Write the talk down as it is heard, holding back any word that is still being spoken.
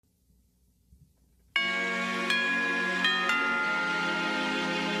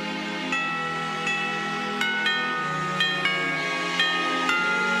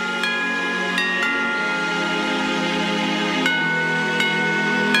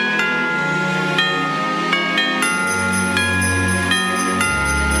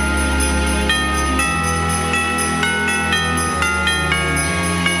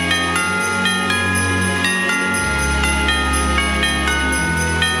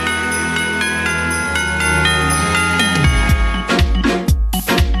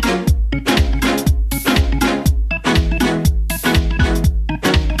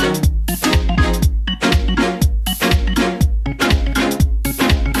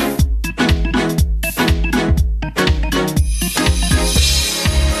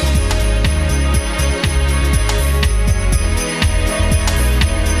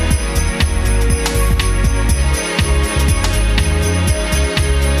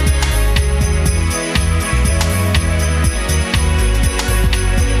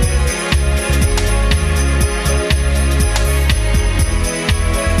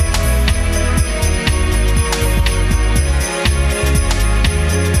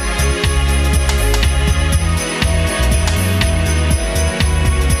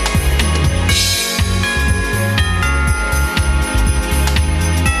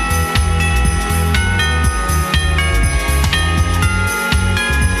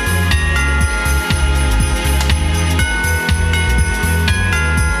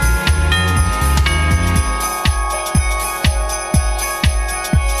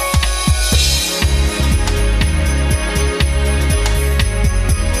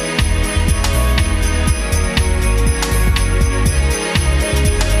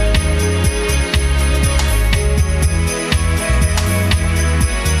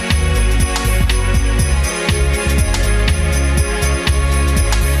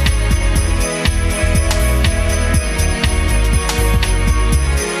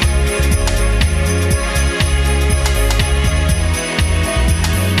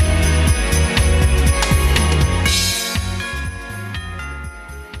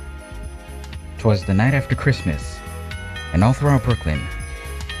'Twas the night after Christmas, and all throughout Brooklyn,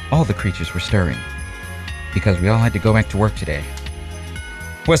 all the creatures were stirring, because we all had to go back to work today.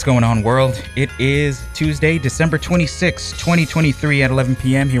 What's going on, world? It is Tuesday, December 26, 2023 at 11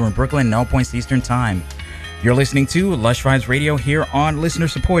 p.m. here in Brooklyn and all points Eastern Time. You're listening to Lush Vibes Radio here on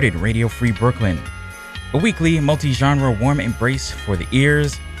listener-supported Radio Free Brooklyn, a weekly multi-genre warm embrace for the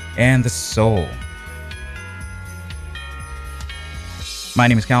ears and the soul. My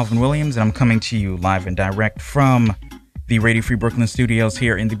name is Calvin Williams, and I'm coming to you live and direct from the Radio Free Brooklyn studios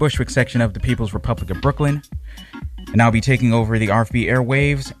here in the Bushwick section of the People's Republic of Brooklyn. And I'll be taking over the RFB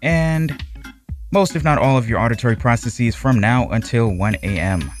airwaves and most, if not all, of your auditory processes from now until 1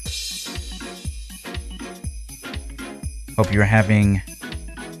 a.m. Hope you're having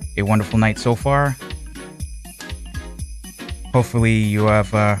a wonderful night so far. Hopefully you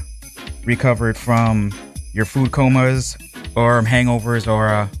have recovered from your food comas or hangovers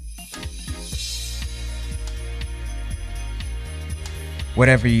or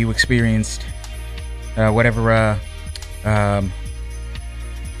whatever you experienced, whatever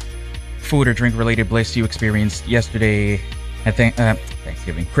food or drink related bliss you experienced yesterday at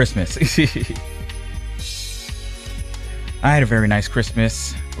Thanksgiving, Christmas. I had a very nice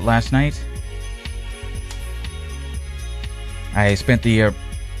Christmas last night. I spent the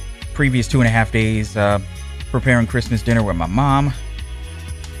previous 2.5 days preparing Christmas dinner with my mom.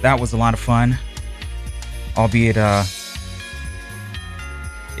 That was a lot of fun, albeit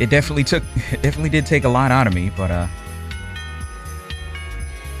it definitely did take a lot out of me, but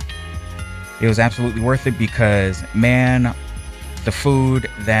it was absolutely worth it because, man, the food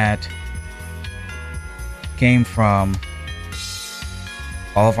that came from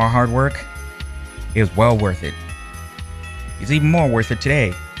all of our hard work, it was well worth it. It's even more worth it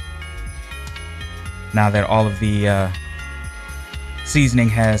today, now that all of the seasoning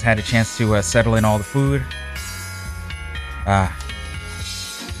has had a chance to settle in all the food.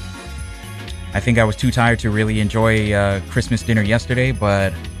 I think I was too tired to really enjoy Christmas dinner yesterday,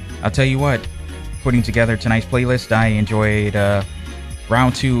 but I'll tell you what, putting together tonight's playlist, I enjoyed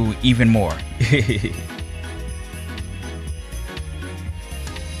round 2 even more.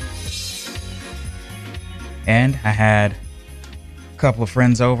 And I had a couple of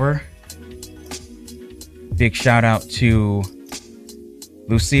friends over. Big shout out to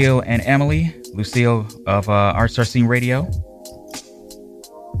Lucille and Emily. Lucille of Art Star Scene Radio.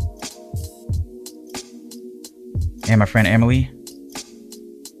 And my friend Emily,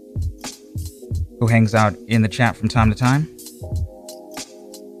 who hangs out in the chat from time to time.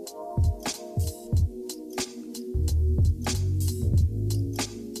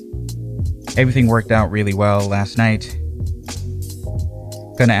 Everything worked out really well last night.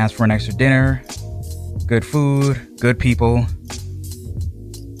 Gonna ask for an extra dinner. Good food, good people.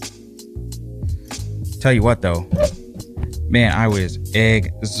 Tell you what though, man, I was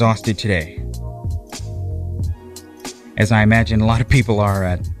exhausted today, as I imagine a lot of people are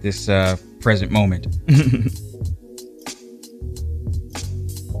at this present moment.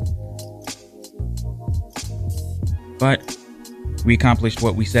 But we accomplished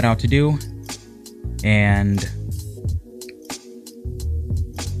what we set out to do, and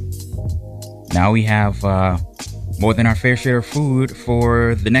now we have more than our fair share of food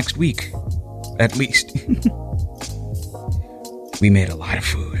for the next week, at least. We made a lot of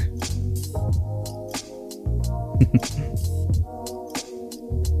food.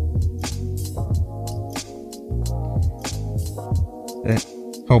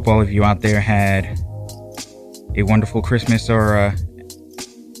 Hope all of you out there had a wonderful Christmas, or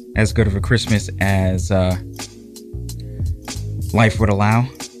as good of a Christmas as life would allow.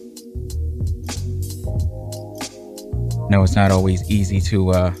 No, it's not always easy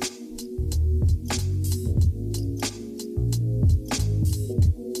to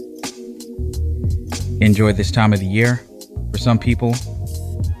enjoy this time of the year for some people.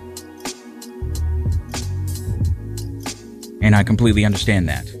 And I completely understand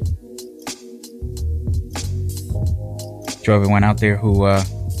that. To everyone out there who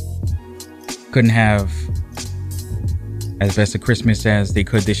couldn't have as best a Christmas as they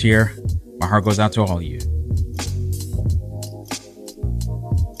could this year, my heart goes out to all of you.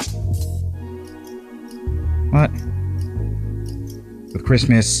 But with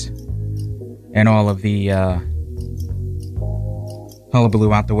Christmas and all of the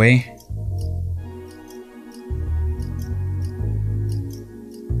hullabaloo out the way,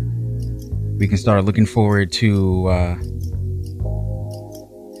 we can start looking forward to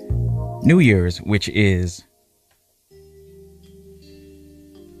New Year's, which is,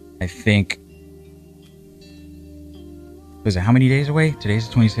 I think, Was it how many days away? Today's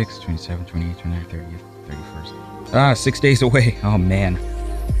the 26th, 27th, 28th, 29th, 30th, 31st. 6 days away. Oh, man.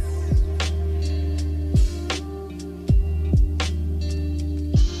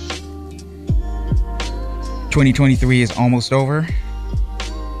 ...2023 is almost over.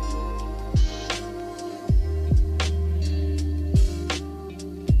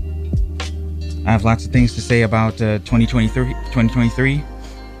 I have lots of things to say about 2023,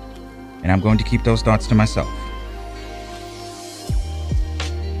 and I'm going to keep those thoughts to myself.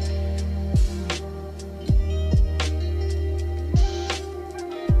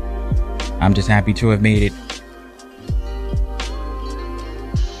 I'm just happy to have made it.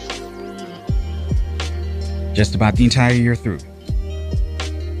 Just about the entire year through.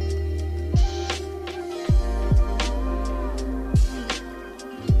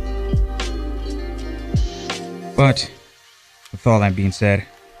 But with all that being said,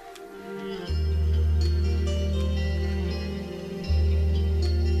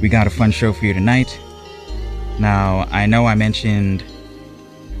 we got a fun show for you tonight. Now, I know I mentioned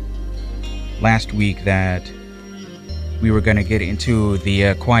last week that we were going to get into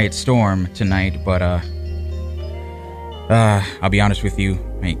the Quiet Storm tonight, but I'll be honest with you.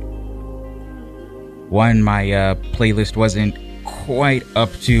 One, my playlist wasn't quite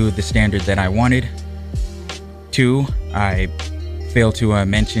up to the standard that I wanted. Two, I failed to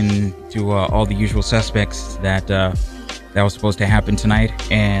mention to all the usual suspects that that was supposed to happen tonight.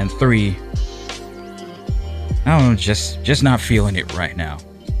 And three, I don't know, just not feeling it right now.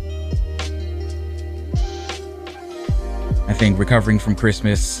 I think recovering from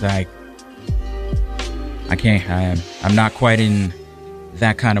Christmas, I can't. I'm not quite in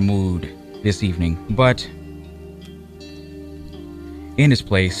that kind of mood this evening. But in its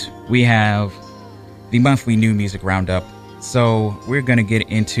place, we have the monthly new music roundup. So we're gonna get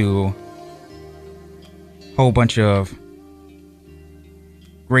into a whole bunch of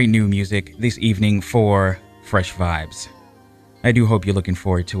great new music this evening for Fresh Vibes. I do hope you're looking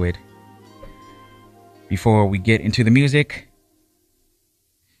forward to it. Before we get into the music,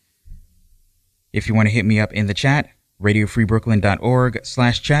 if you want to hit me up in the chat,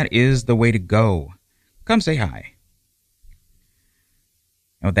 radiofreebrooklyn.org/chat is the way to go. Come say hi.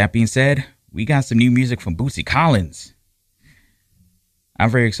 And with that being said, we got some new music from Bootsy Collins. I'm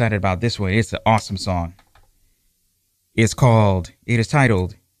very excited about this one. It's an awesome song. It is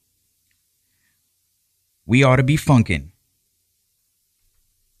titled, We Ought to Be Funkin'.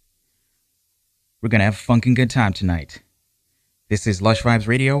 We're going to have a funkin' good time tonight. This is Lush Vibes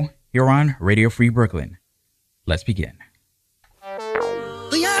Radio, here on Radio Free Brooklyn. Let's begin.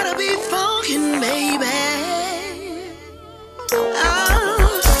 We ought to be funkin', baby.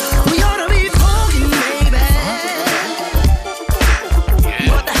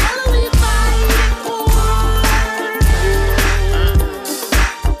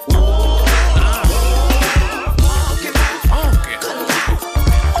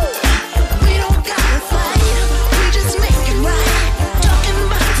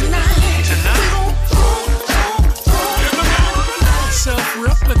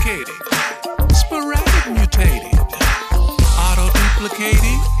 Sporadic mutating,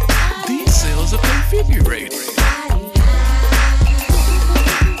 auto-duplicating, these cells are configurated.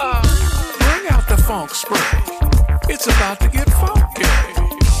 Bring out the funk spray, it's about to get funky.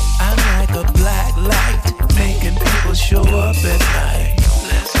 I'm like a black light, making people show up at night.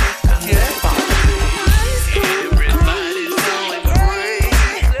 Let's get funky. Everybody's going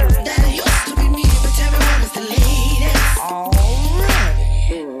crazy. That used to be me, but everyone is the latest.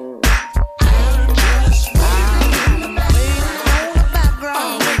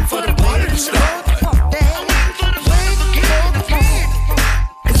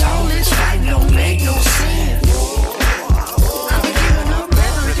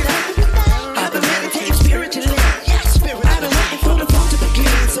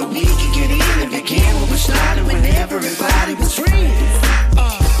 Everybody was friends.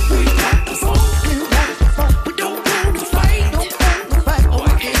 We got the funk. We don't want to fight. Why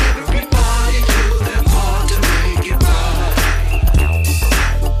can't everybody do their part to make it right?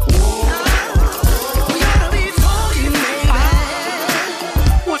 We ought to be funkin', baby.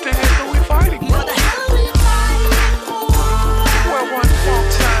 What the heck are we fighting? What the hell are we fighting for? Well, one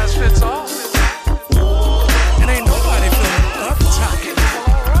funk size fits all. And ain't nobody feeling uptight.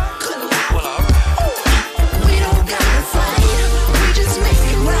 Well, all right. We don't gotta fight. We just make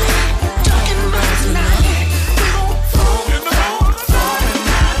it right. Talking about tonight. We gon' funk.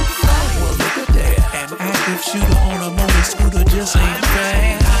 Well, look at that. An active shooter on a motor scooter just ain't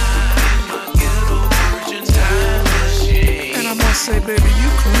bad. And I must say, baby, you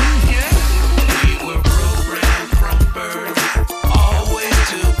clean. We were programmed from birth.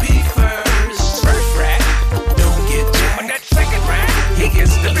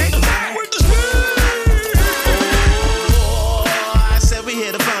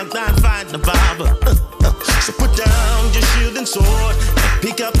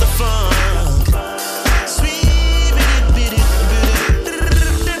 Pick up the funk. Sweet bitty.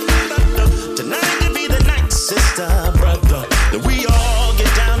 Tonight could be the night, sister, brother, that we all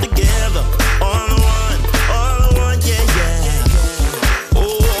get down together. On the one, yeah.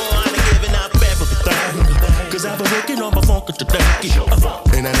 Oh, I'm giving up everything, 'cause I've been working on my funk today.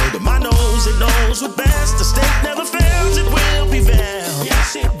 And I know that my nose, it knows what best. The state never fails, it will be well.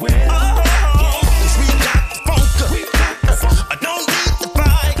 Yes, it will. Oh, 'cause we got the funk. I don't need the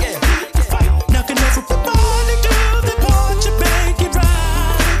fight, yeah. Now can everybody do the part to make it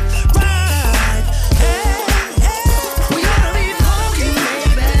right? Hey. We gotta be funky,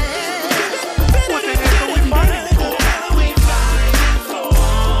 baby. What the hell are we fighting for?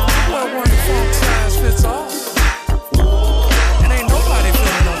 Well, one funk size fits all. And ain't nobody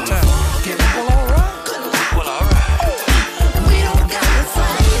feeling no time. Well, all right. We don't gotta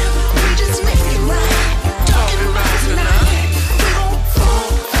fight. We just make it right. Talking about tonight. We gon'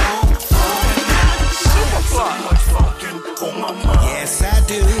 Superfly. Yes, I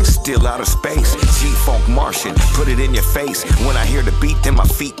do. Still out of space, G-Funk Martian, put it in your face. When I hear the beat, then my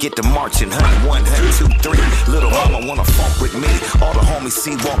feet get to marching. 1, 2, 3, little mama wanna funk with me. All the homies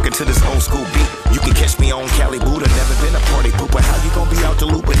see walking to this old school beat. You can catch me on Cali Buddha, never been a party pooper. How you gonna be out the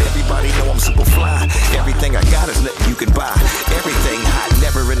loop and everybody know I'm super fly? Everything I got is nothing you can buy. Everything hot,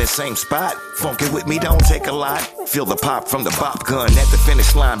 never in the same spot. Funkin' with me don't take a lot. Feel the pop from the bop gun at the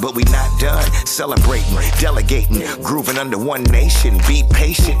finish line, but we not done. Celebrating, delegating, grooving under one nation. Be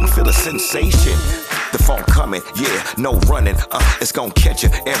patient and feel a sensation. The funk coming, yeah, no running. It's gonna catch you,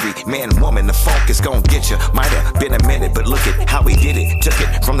 every man, woman. The funk is gonna get you. Might have been a minute, but look at how we did it. Took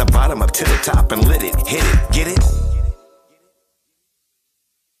it from the bottom up to the top and lit it, hit it, get it?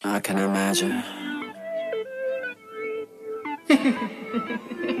 I can imagine.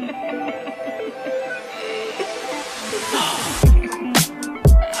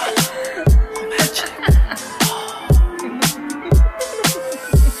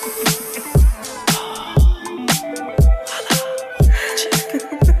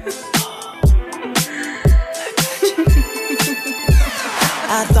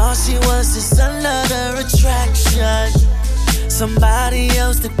 I thought she was just another attraction, somebody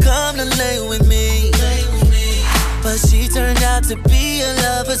else to come to lay with me. But she turned out to be a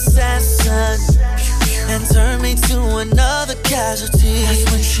love assassin and turned me to another casualty. That's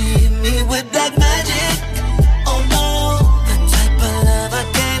when she hit me with black magic. Oh no, the type of love I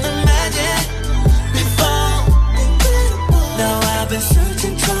can't imagine before. Now I've been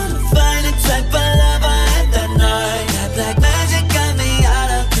searching, trying to find the type of love I had that night. That black magic got me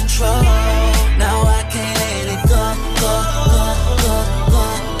out of control. Now I can't let it go.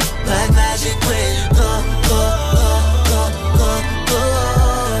 Black magic, where you go.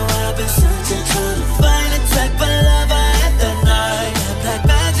 I've been searching, trying to find the type of love I had that night. That black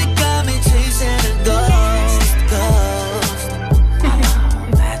magic got me chasing a ghost.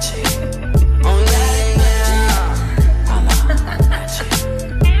 Magic.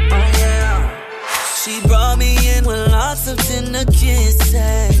 Oh yeah. She brought me in with lots of tender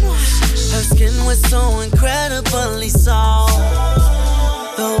kisses. Her skin was so incredibly soft.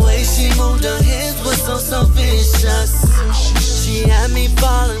 The way she moved her hips was so vicious. She had me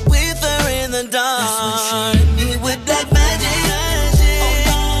falling with her in the dark. That's when she hit me with that magic.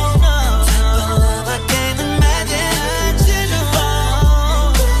 Oh no, type of love I can't imagine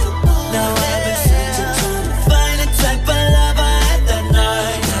before. Now I've been searching, trying to find the type of love I had that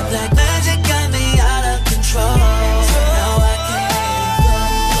night. That black magic got me out of control. Now I can't let it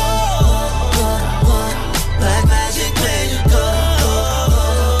go. Black magic, where you go?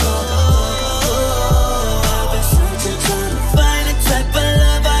 I've been searching, trying to find the type of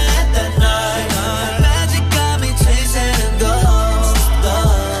love I had that night. That magic got me chasing a ghost.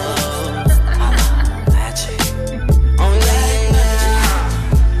 Magic.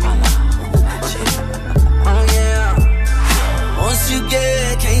 Oh yeah. Once you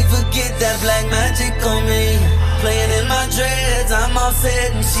get, can't forget that black magic on me. Playing in my dreads, I'm all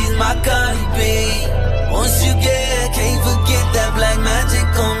set and she's my Cardi B. Once you get, can't forget that black magic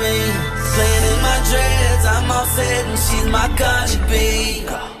on me. Playing in my dreads, I'm all set and she's my Cardi B.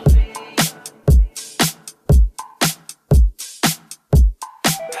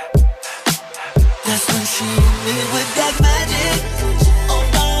 That's when she hit me with that magic. Oh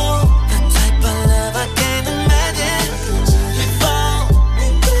no, the type of love I can't imagine before.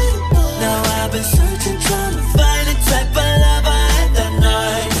 Now I've been searching, trying to find the type of love I had that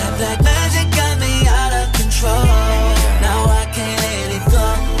night. That black magic got me out of control. Now I can't let it go.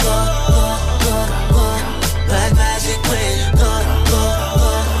 Black magic, where you go?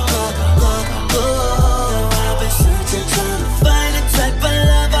 Now I've been searching, trying to find the type of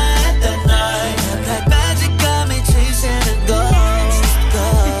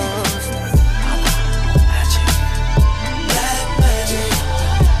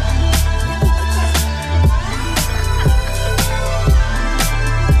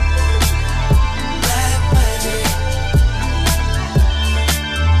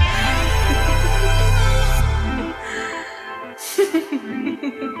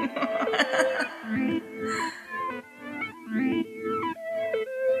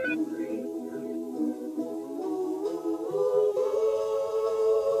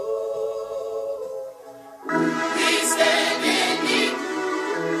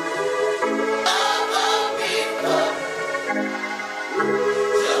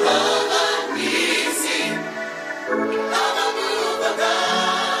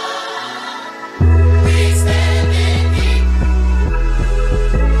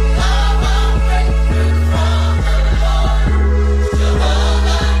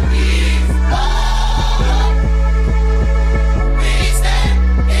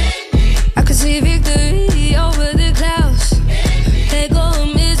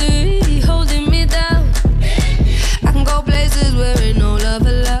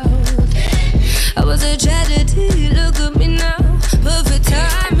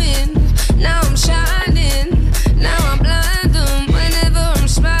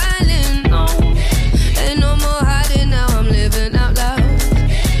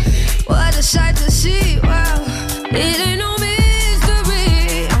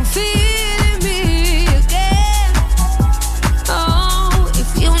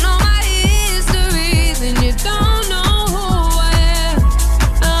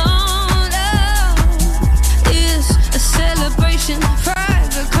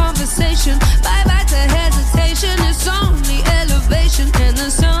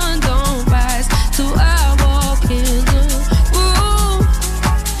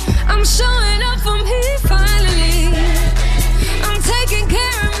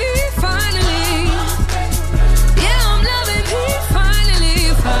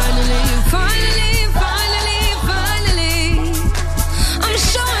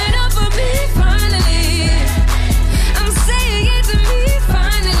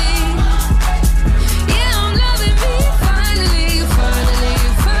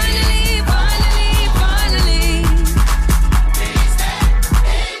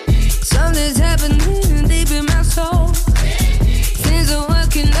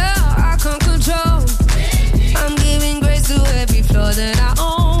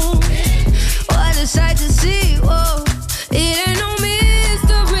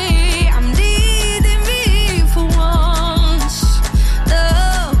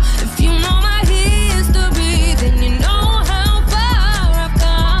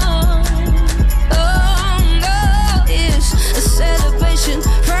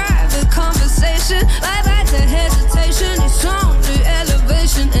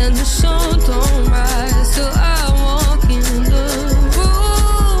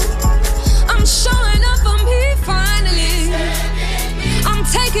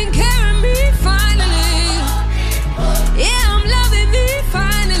taking care of me finally. Yeah, I'm loving me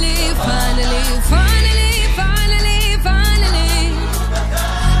finally, finally, finally, finally, finally.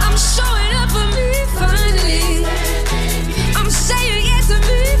 I'm showing up for me finally. I'm saying yes to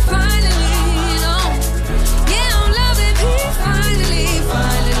me finally, you know. Yeah, I'm loving me finally,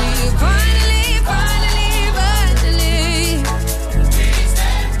 finally, finally, finally, finally.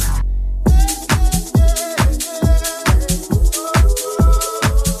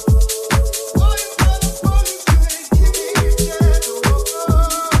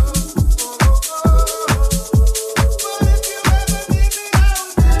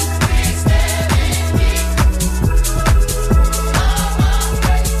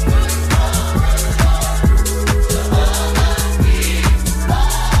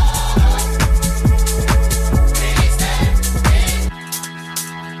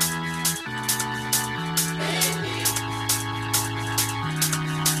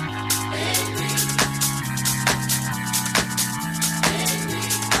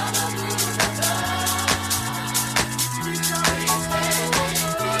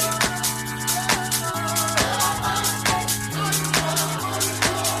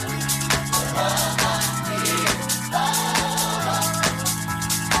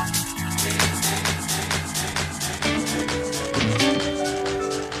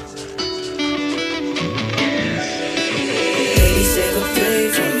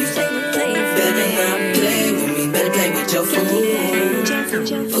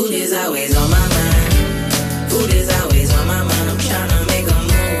 Food is always on my mind. Food is always on my mind. I'm tryna make a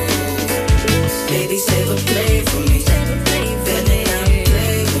move. Baby, save a plate for me. Better not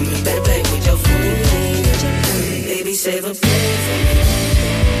play with me. Better play with your food. Baby, save a plate for me.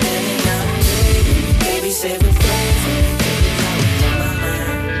 Better not play with me. Baby, save a plate for me. On my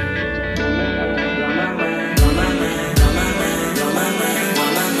mind. On my mind. On my mind. On my mind. On my mind. On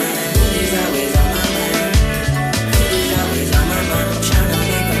my mind. Food is always on my mind. Food is always on my mind. I'm tryna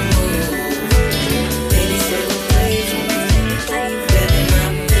make a move. Baby, save a plate for me. Better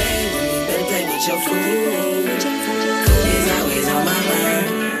not play with me. Better play with your food. Food is always on my mind.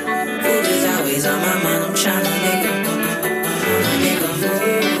 Food is always on my mind. I'm tryna make a move.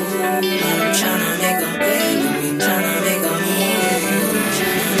 I'm tryna make a play with me. Tryna make a move.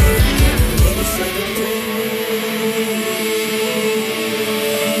 Baby, save a plate.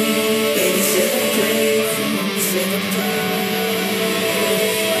 Baby, save a plate for me. Save a plate.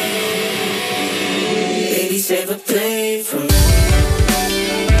 Baby, save a plate for me.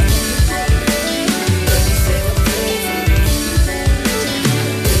 Baby, save a plate for me.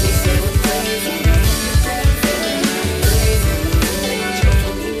 Baby, save a plate for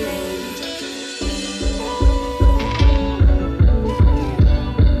me.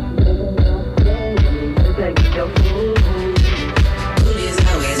 Food is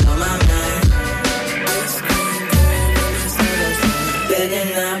always on my mind. Better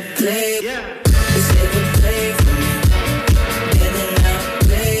not play. Save a plate for me. Better not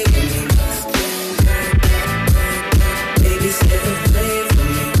play with me. Baby, save a plate for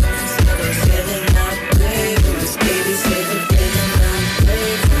me. Better not play with me. Baby, save a better not play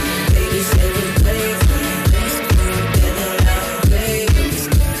for me. Baby, save a plate for me. Better not play with me.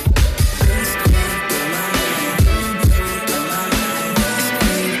 On my mind. On my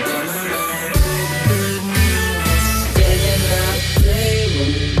mind. On my mind. Better not play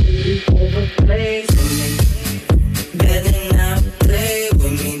with me. Save a plate for me. Better not play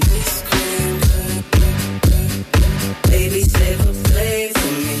with me. Baby, save a plate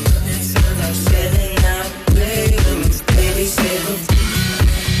for me. Better not play with me. Baby, save a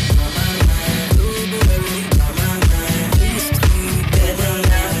on my mind. On my mind. Better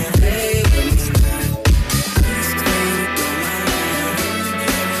not play with me.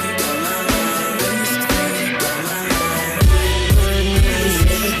 On my mind. On my mind. On my mind. Baby,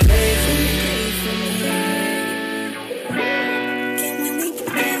 save a plate for me.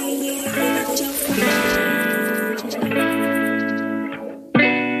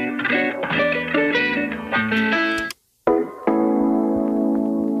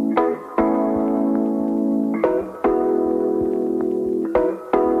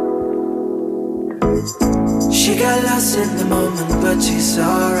 She got lost in the moment, but she's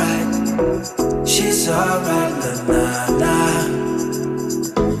alright. She's alright, na na na.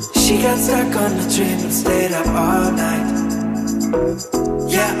 She got stuck on the dream and stayed up all night.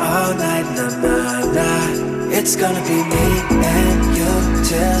 Yeah, all night, na na na. It's gonna be me and you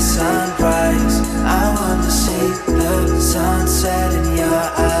till sunrise. I wanna see the sunset in your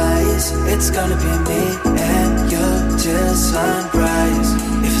eyes. It's gonna be me and you till sunrise.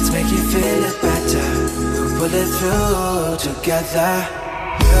 If it's make you feel it better, we'll pull it through together.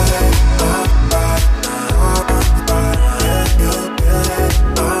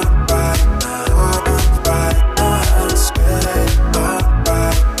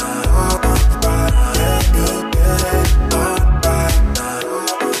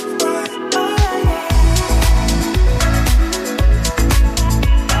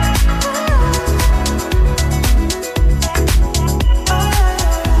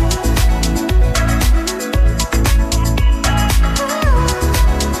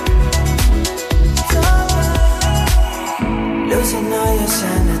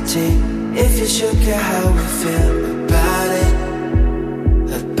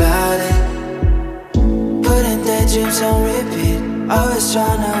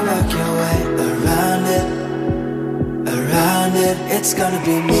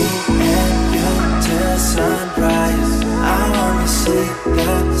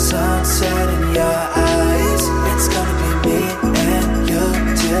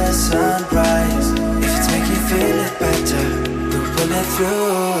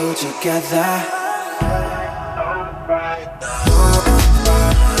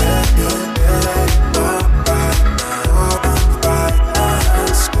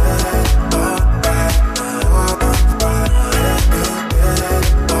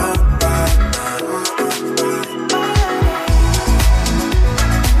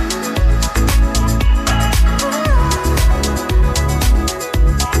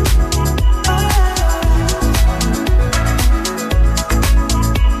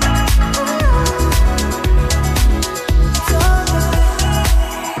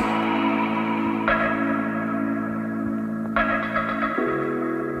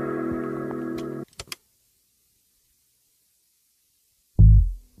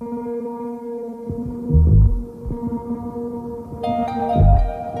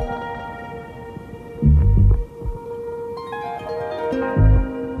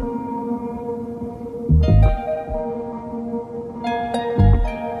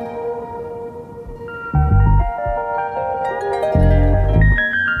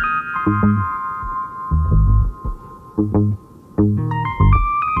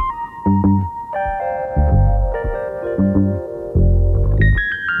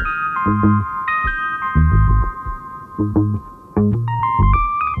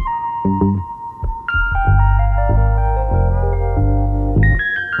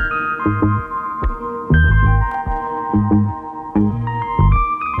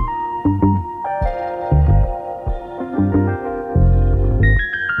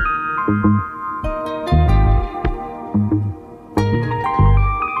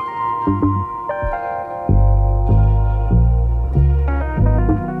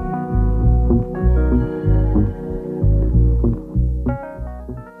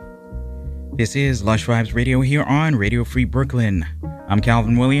 This is Lush Vibes Radio here on Radio Free Brooklyn. I'm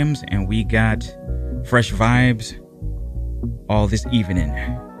Calvin Williams, and we got fresh vibes all this evening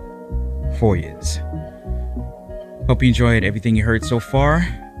for yous. Hope you enjoyed everything you heard so far.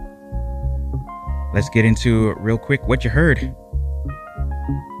 Let's get into real quick what you heard.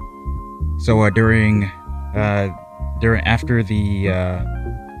 So after the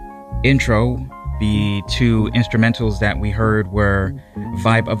intro, the two instrumentals that we heard were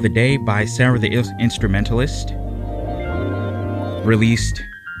Vibe of the Day by Sarah the Instrumentalist.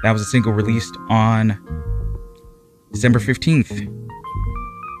 That was a single released on December 15th.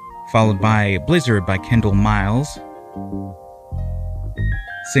 Followed by Blizzard by Kendall Miles.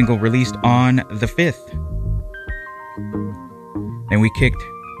 Single released on the 5th. Then we kicked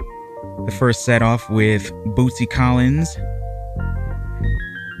the first set off with Bootsy Collins,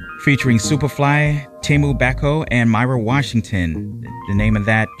 featuring Superfly, Temu Bako, and Myra Washington. The name of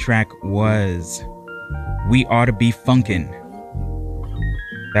that track was We Ought to Be Funkin'.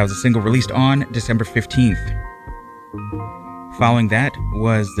 That was a single released on December 15th. Following that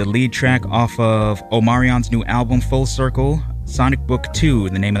was the lead track off of Omarion's new album, Full Circle, Sonic Book 2.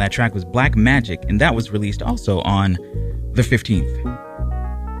 The name of that track was Black Magic, and that was released also on the 15th.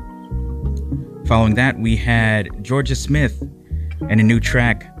 Following that, we had Georgia Smith and a new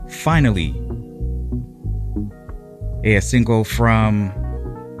track, Finally, a single from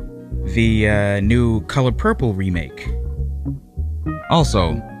the new Color Purple remake,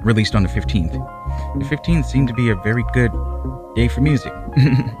 also released on the 15th. The 15th seemed to be a very good day for music.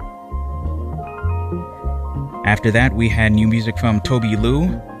 After that, we had new music from Toby Lou.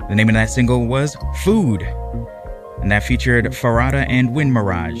 The name of that single was Food, and that featured Farada and Wind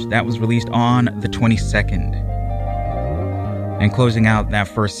Mirage. That was released on the 22nd. And closing out that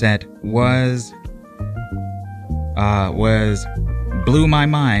first set was Blue My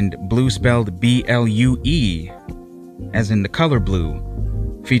Mind, blue spelled B-L-U-E, as in the color blue,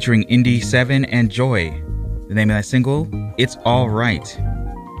 featuring Indie 7 and Joy. The name of that single, It's All Right.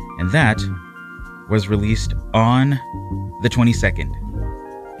 And that was released on the 22nd.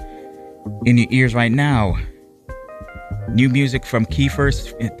 In your ears right now, new music from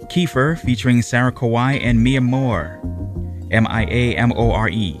Kiefer featuring Sarah Kawhi and Mia Moore.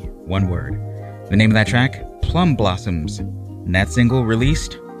 Miamore, one word. The name of that track, Plum Blossoms. And that single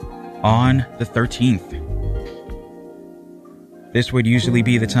released on the 13th. This would usually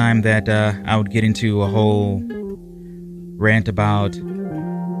be the time that I would get into a whole rant about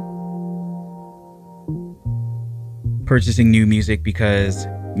purchasing new music because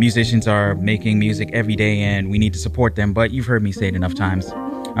musicians are making music every day and we need to support them, but you've heard me say it enough times.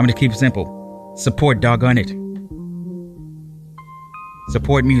 I'm going to keep it simple. Support, doggone it.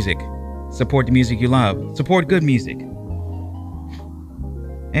 Support music. Support the music you love. Support good music.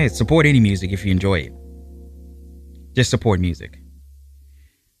 Hey, support any music if you enjoy it. Just support music.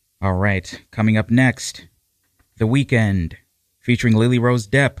 All right, coming up next, The Weeknd featuring Lily Rose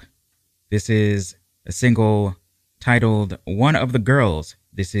Depp. This is a single titled One of the Girls.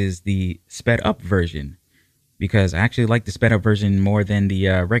 This is the sped up version because I actually like the sped up version more than the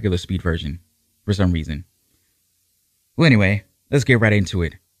regular speed version for some reason. Well, anyway, let's get right into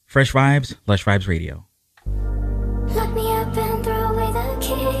it. Fresh Vibes, Lush Vibes Radio. Lock me up and throw away the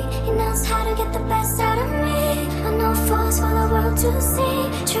key. He knows how to get the best out of me. I know falls for the world to see.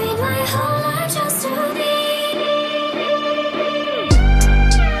 Treat my whole life just to be.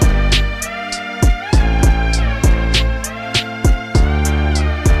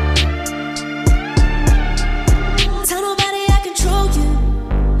 Tell nobody I control you.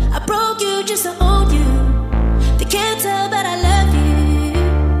 I broke you just to own you. They can't tell that I love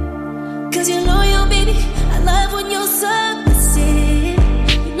you. 'Cause you're loyal, baby. I love when you're submissive.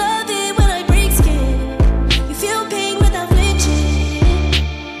 You love it when I break skin. You feel pain without flinching.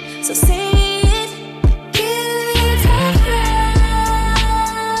 So say it. Give me control.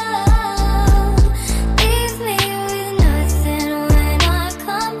 Leave me with nothing when I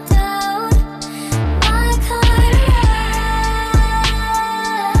come down. My kind of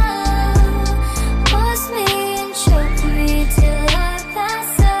love. Force me and choke me till I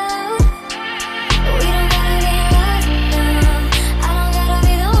pass out. We don't gotta be loved now. I don't gotta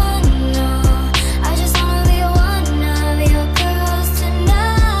be the one, no. I just wanna be one of your girls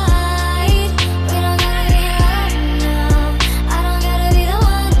tonight.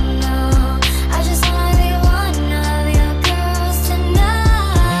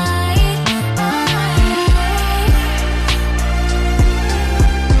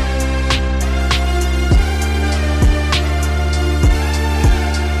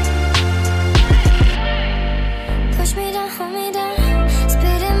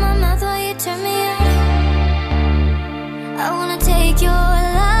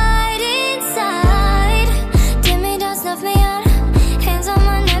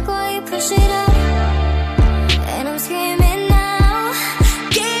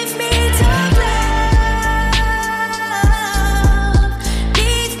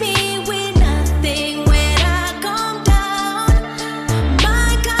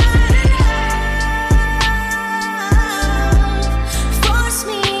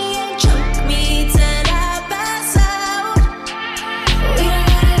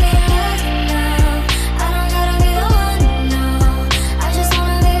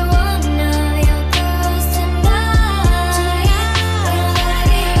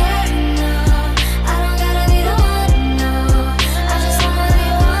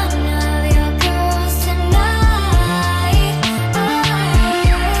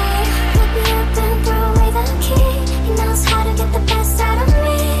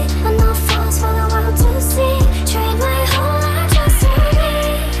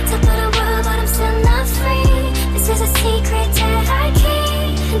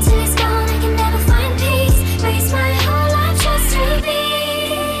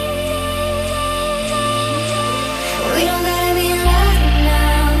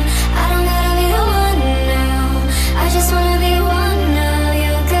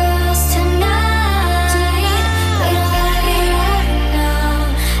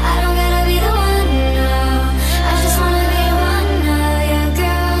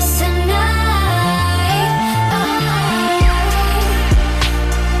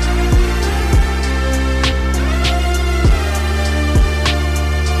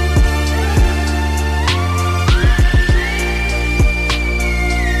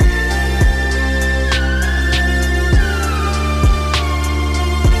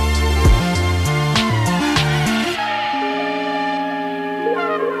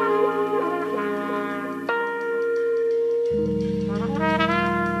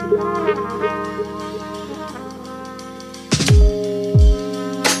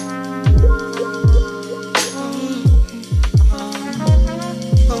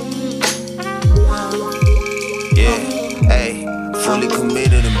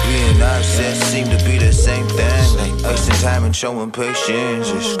 being ourselves seem to be the same thing. Like wasting time and showing patience.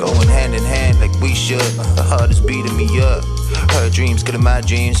 Just going hand in hand like we should. Her heart is beating me up. Her dreams killing my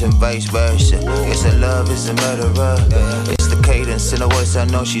dreams and vice versa. Guess her love is a murderer. It's the cadence in her voice, I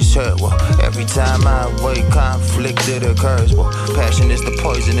know she's hurt. Well, every time I wake, conflict it occurs. Well, passion is the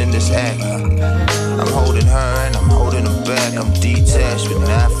poison in this act. I'm holding her and I'm holding her back. I'm detached but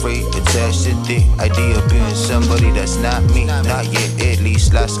not free, attached to the idea of being somebody that's not me. Not yet, at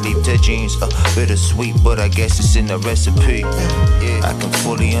least I sleep to jeans. Bittersweet, but I guess it's in the recipe. I can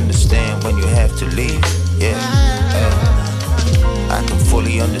fully understand when you have to leave. I can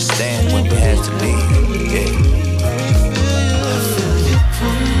fully understand when you have to leave.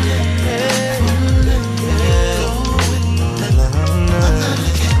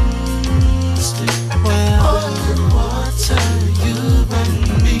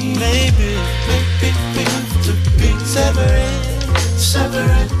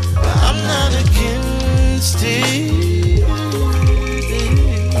 Separate, but I'm not against it.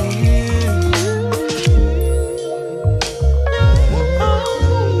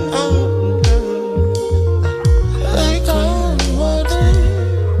 Like cold water,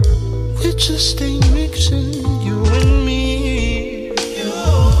 we just ain't mixing. You and me, you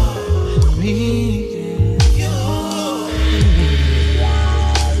and me.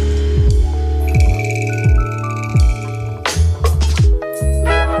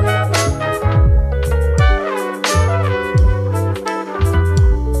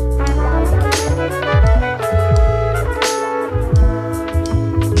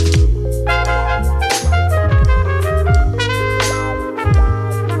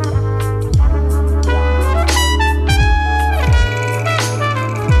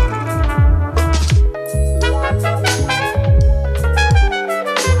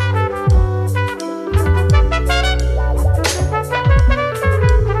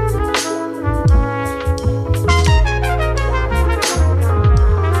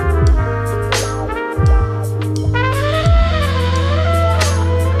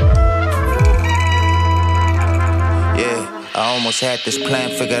 Had this plan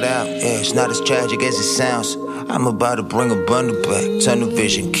figured out. It's not as tragic as it sounds. I'm about to bring a bundle back. Tunnel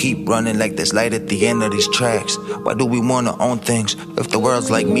vision, keep running like there's light at the end of these tracks. Why do we wanna own things? If the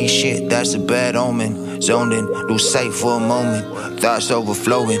world's like me, shit, that's a bad omen. Zoned in, lose sight for a moment. Thoughts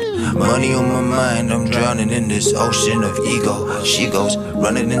overflowing. Money on my mind, I'm drowning in this ocean of ego. She goes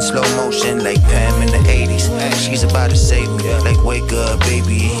running in slow motion like Pam in the 80s. She's about to save me, like wake up,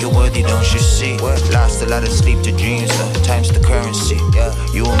 baby. You're worthy, don't you see? Lost a lot of sleep to dreams, times the currency.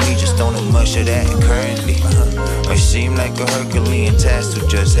 You and me just don't have much of that currently. Might seem like a Herculean task to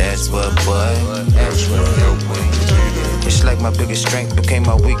just ask for a butt. It's like my biggest strength became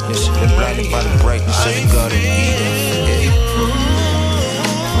my weakness. Been blinded by the brightness of the Garden of Eden.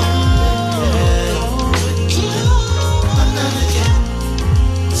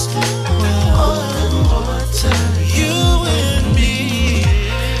 You and me,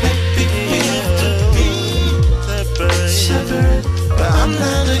 we have to be separate, but I'm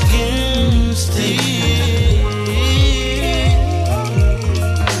not against it.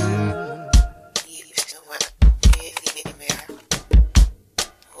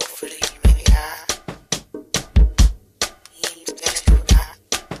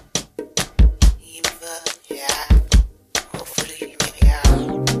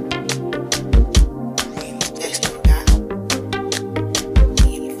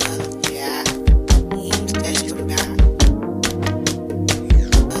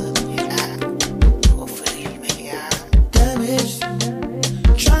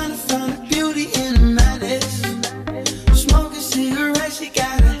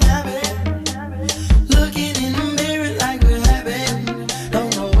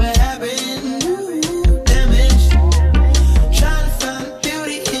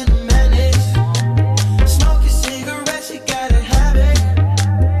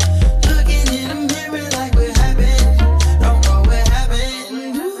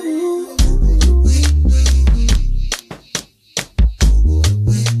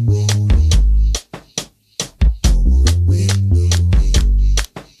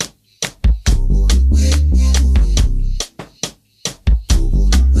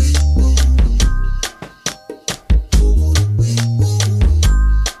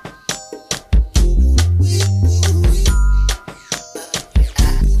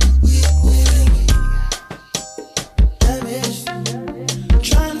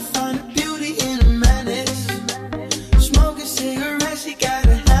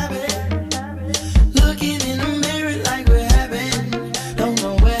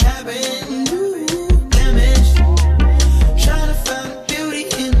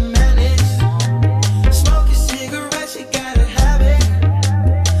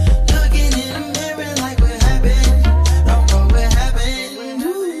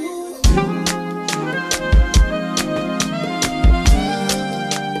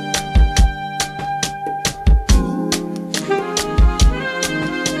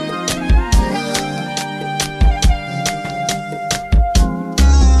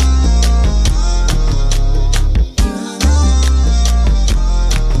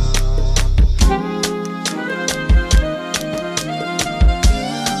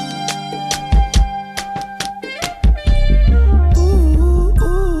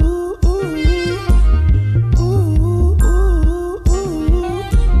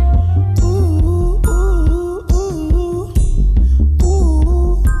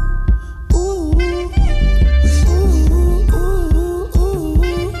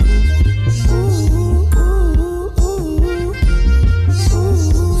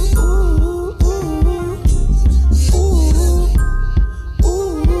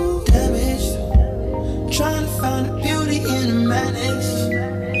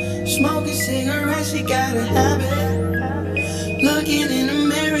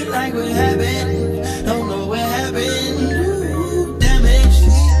 like what happened. Don't know what happened. Ooh, damage.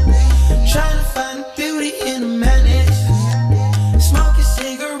 Trying to find the beauty in the madness. Smoking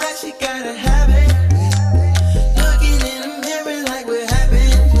cigarettes, you gotta have it. Looking in the mirror like what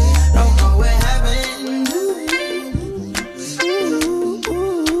happened. Don't know what happened.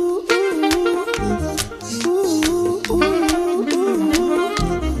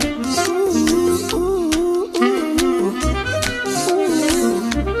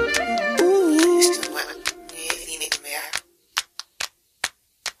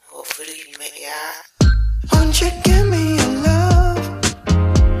 Won't you give me your love?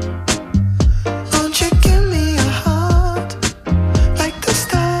 Won't you give me your heart? Like the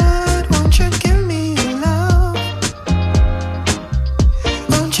start, won't you give me your love?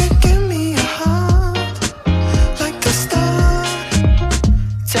 Won't you give me your heart? Like the start.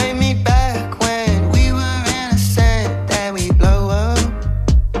 Take me back when we were innocent, then we blow up.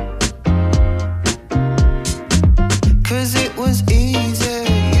 'Cause it was easy,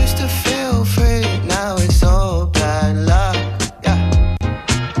 used to feel free, now it's all bad luck. Yeah.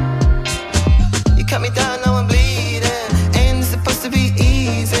 You cut me down, now I'm bleeding. Ain't supposed to be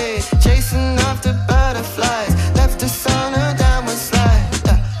easy. Chasing after butterflies, left us on a downward slide.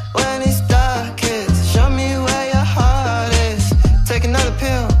 Yeah. When it's darkest, show me where your heart is. Take another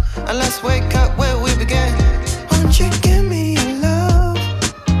pill, and let's wake up where we began. Won't you give me your love?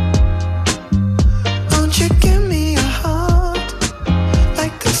 Won't you give me your heart?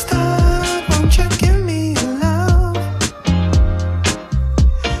 Like the start, won't you give me your love?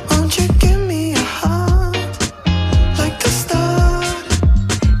 Won't you give me your heart? Like the start.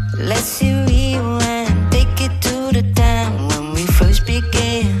 Let's see rewind, take it to the time when we first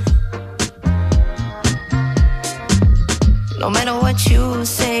began. No matter what you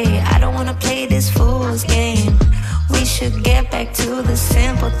say, I don't wanna play this fool's game. We should get back to the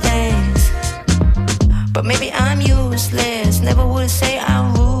simple things. But maybe I'm useless, never would say I'm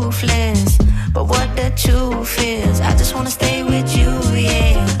ruthless. But what the truth is, I just wanna stay with you,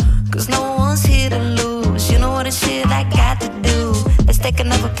 yeah. 'Cause no one's here to lose, you know what the shit I got to do. Let's take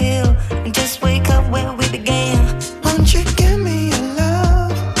another pill and just wake up where we began. Won't you give me your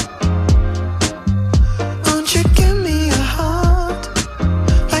love? Won't you give me your heart?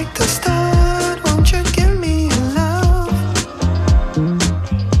 Like the start, won't you give me your love?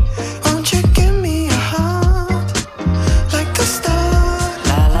 Won't you give me your heart? Like the start.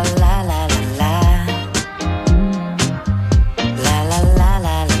 La la la la la la. La la la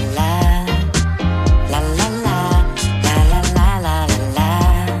la la la. La la la. La la la la la la.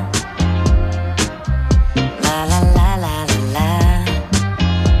 La la la la la la.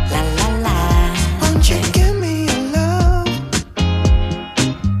 La la la. Won't you give me your love?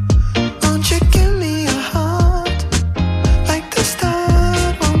 Won't you give me your heart? Like the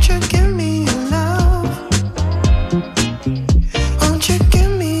start, won't you give me your love? Won't you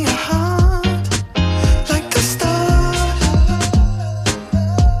give me your heart? Like the start.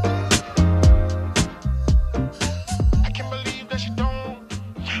 I can't believe that you don't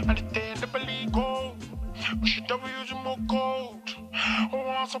understand the believe gold. We should W some more gold. I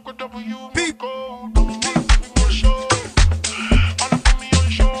want some good W more gold. Be more show. All up on me on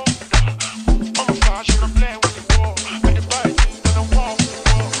your shoulder. I'm a flash and I'm playing with the wall. And the bad things that I want.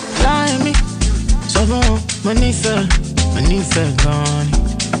 Lie me, so bon, money fell gone.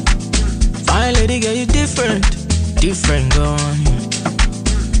 Fine lady, girl, you different gone.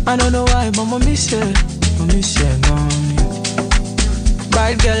 I don't know why, but mommy said gone.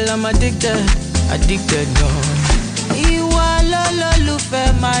 Bad girl, I'm addicted gone. Ìwọ lolólùfẹ́,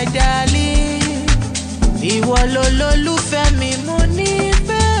 my darling. Ìwọ lolólùfẹ́ mi, mo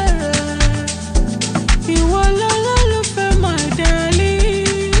nífẹ̀ẹ́ rẹ. Ìwọ lolólùfẹ́, my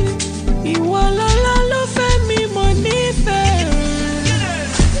darling. Ìwọ lolólùfẹ́ mi, mo nífẹ̀ẹ́ rẹ.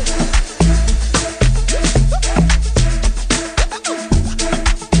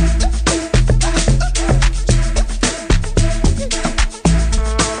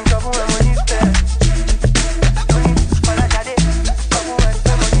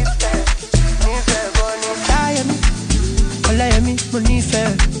 Ọláyẹmí, mo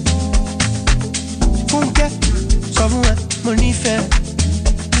nífẹ̀ẹ́. Fúnkẹ́, sọ fún ẹ, mo nífẹ̀ẹ́.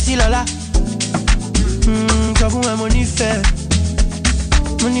 Títílọlá, sọ fún ẹ, mo nífẹ̀ẹ́.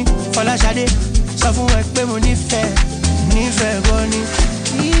 Mo ní Fọláṣadé, sọ fún ẹ pé mo nífẹ̀ẹ́. Nífẹ̀ẹ́ gan ni.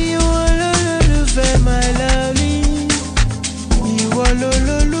 Ìwọ lolólùfẹ́, my lovely. Ìwọ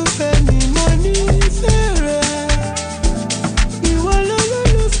lolólùfẹ́ mi, mo nífẹ̀ẹ́ rẹ. Ìwọ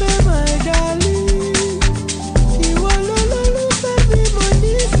lolólùfẹ́, my darling. Ìwọ lolólùfẹ́ mi, mo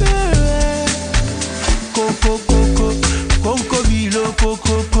nífẹ̀ẹ́ rẹ. Kókó, kókó bí ló lo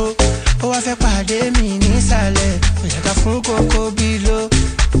kókókó. Ó wá fẹ́ pàdé mi nísàlẹ̀, ó yẹ ká fún kókó bí lo.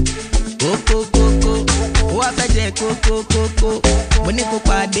 Kókókókó, ó wá fẹ́ jẹ kókókókó. Mo ní kó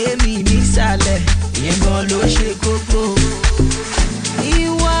pàdé mi nísàlẹ̀, ìyẹn gan ló ṣe kókó.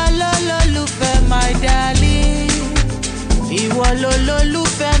 Ìwọ lolólùfẹ́ my darling. Ìwọ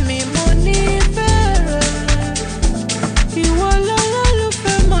lolólùfẹ́ mi mo nífẹ̀ẹ́ rẹ. Ìwọ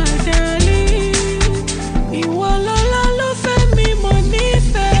lolólùfẹ́ my darling. Ìwọ lolólùfẹ́ mi mo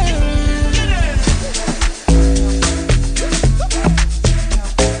nífẹ̀ẹ́ rẹ.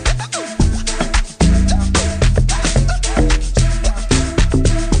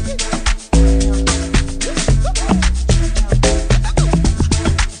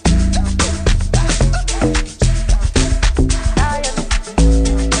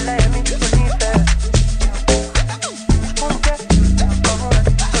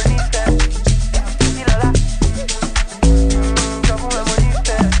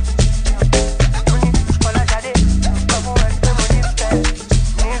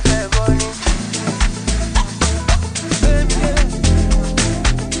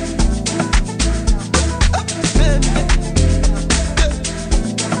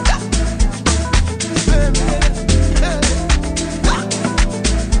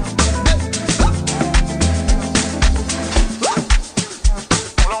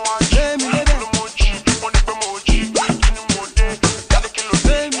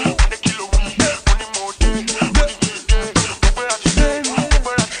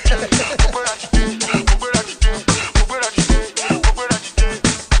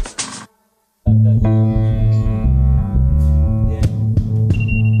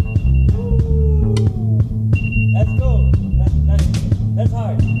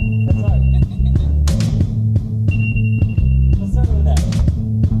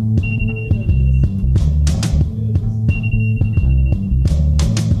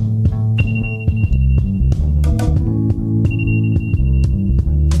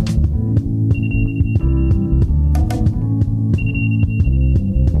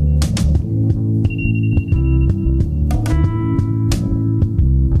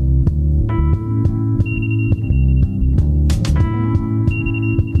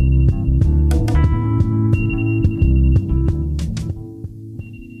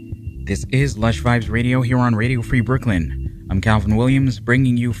 This is Lush Vibes Radio here on Radio Free Brooklyn. I'm Calvin Williams,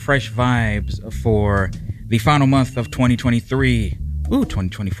 bringing you fresh vibes for the final month of 2023. Ooh,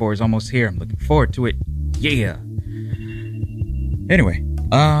 2024 is almost here. I'm looking forward to it. Yeah. Anyway,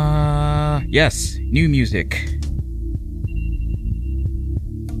 yes, new music.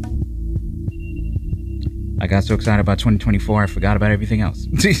 I got so excited about 2024, I forgot about everything else.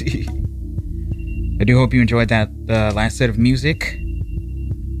 I do hope you enjoyed that last set of music.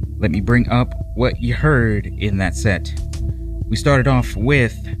 Let me bring up what you heard in that set. We started off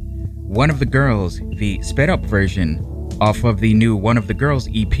with One of the Girls, the sped up version off of the new One of the Girls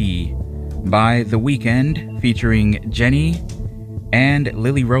EP by The Weeknd, featuring Jenny and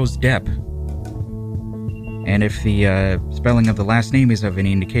Lily Rose Depp. And if the spelling of the last name is of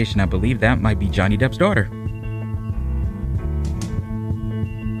any indication, I believe that might be Johnny Depp's daughter.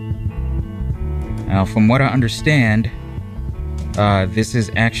 Now, from what I understand, this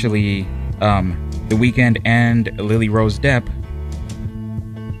is actually The Weeknd and Lily Rose Depp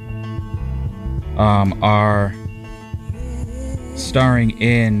are starring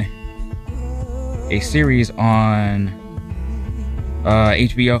in a series on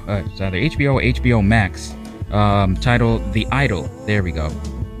HBO. It's either HBO or HBO Max, titled The Idol. There we go.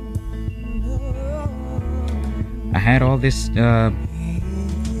 I had all this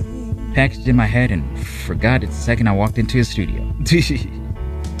packaged in my head and forgot it the second I walked into a studio.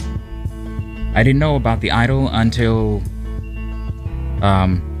 I didn't know about The Idol until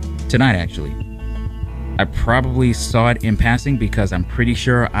tonight, actually. I probably saw it in passing because I'm pretty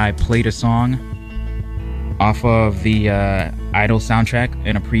sure I played a song off of the Idol soundtrack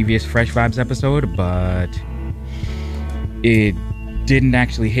in a previous Fresh Vibes episode, but it didn't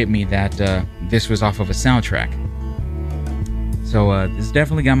actually hit me that this was off of a soundtrack. So this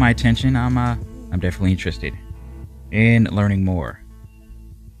definitely got my attention. I'm definitely interested in learning more.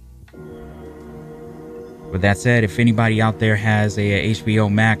 With that said, if anybody out there has a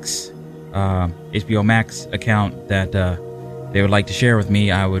HBO Max account that they would like to share with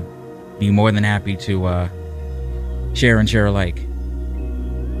me, I would be more than happy to share and share alike.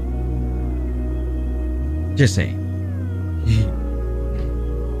 Just saying.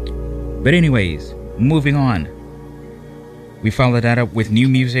 But anyways, moving on. We followed that up with new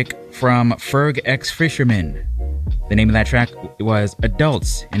music from Ferg X Fisherman. The name of that track was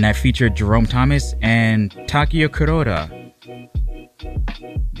Adults, and that featured Jerome Thomas and Takia Kuroda.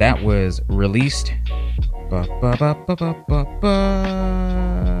 That was released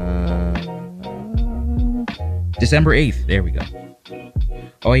December 8th. There we go.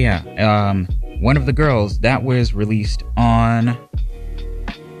 Oh yeah, One of the Girls, that was released on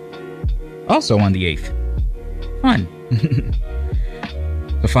also on the 8th. Fun.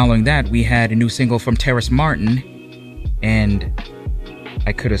 So following that, we had a new single from Terrace Martin, and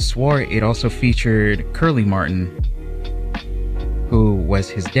I could have swore it also featured Curly Martin, who was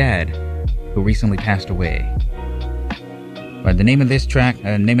his dad, who recently passed away. But the name of that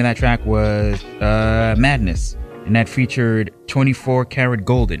track was Madness, and that featured 24 Karat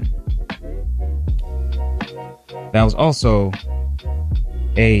Golden. That was also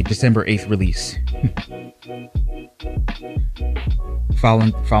a December 8th release.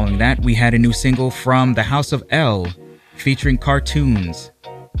 Following that, we had a new single from The House of L featuring Cartoons.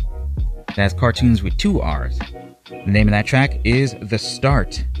 That's Cartoons with 2 R's. The name of that track is The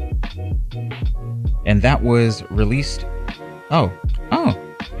Start. And that was released... Oh.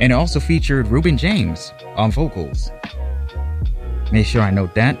 And it also featured Reuben James on vocals. Make sure I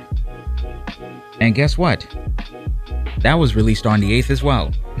note that. And guess what? That was released on the 8th as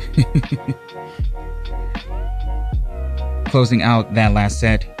well. Closing out that last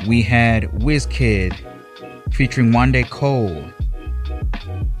set, we had WizKid featuring Wande Cole.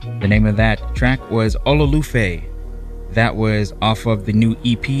 The name of that track was Ololufe. That was off of the new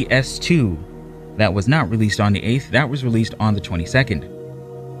EP S2. That was not released on the 8th. That was released on the 22nd.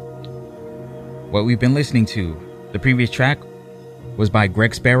 What we've been listening to, the previous track was by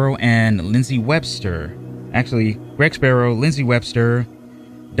Greg Sparrow and Lindsey Webster. Actually, Greg Sparrow, Lindsey Webster,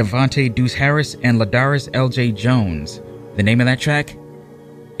 Devontae Deuce Harris, and Ladaris L.J. Jones. The name of that track?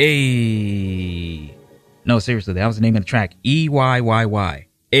 No, seriously, that was the name of the track. EYYY.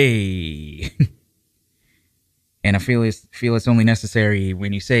 And I feel it's only necessary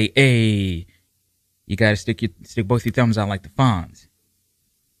when you say A, you gotta stick both your thumbs out like the Fonz.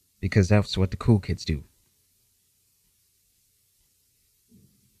 Because that's what the cool kids do.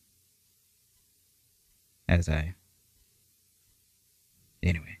 Anyway.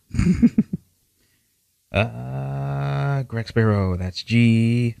 Greg Sparrow, that's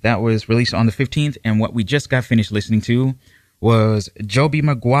G. That was released on the 15th, and what we just got finished listening to was Joby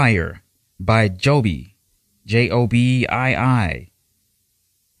Maguire by Joby, Jobii.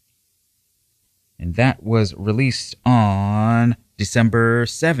 And that was released on December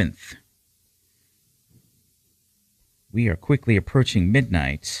 7th. We are quickly approaching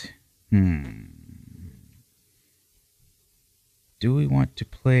midnight. Do we want to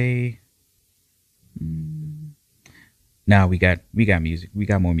play? Now we got music. We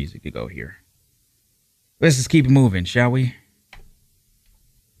got more music to go here. Let's just keep it moving, shall we?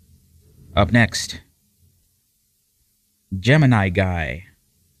 Up next, Gemini Guy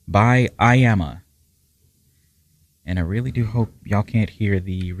by Ayama. And I really do hope y'all can't hear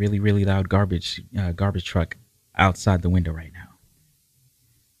the really, really loud garbage truck outside the window right now.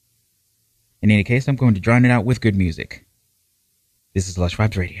 In any case, I'm going to drown it out with good music. This is Lush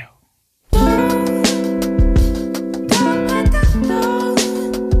Vibes Radio.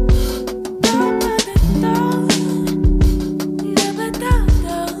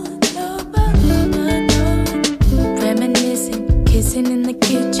 Reminiscing, kissing in the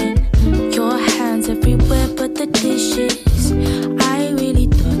kitchen, your hands everywhere but the dishes. I really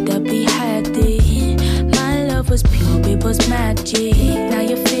thought that we had it. My love was pure, it was magic. Now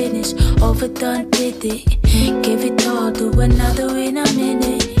you're finished, overdone, did it. Give it all to another in a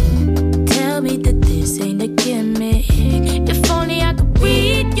minute. Tell me that this ain't a gimmick. If only I could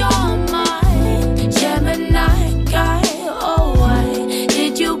read your mind. Gemini guy, oh why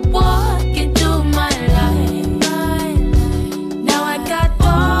did you walk into my life? Now I got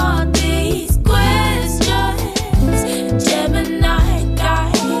all these questions. Gemini guy,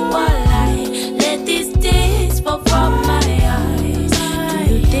 while I let these tears fall from my eyes.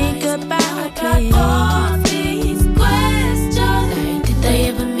 Do you think about me?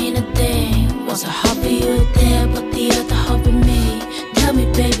 Was a hobby you were there, but the other hobby me. Tell me,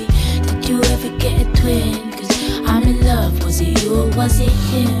 baby, did you ever get a twin? Cause I'm in love, was it you or was it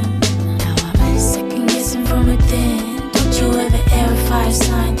him? Now I'm second guessing from within. Don't you ever air a fire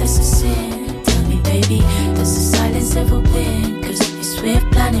sign, that's a sin. Tell me, baby, does the silence ever win? Cause this swift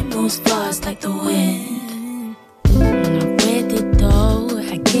planet moves fast like the wind. I read it though,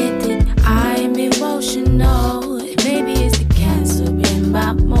 I get it, I'm emotional. Maybe it's the cancer in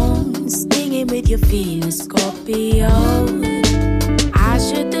my bones, stinging with your Venus Scorpio. I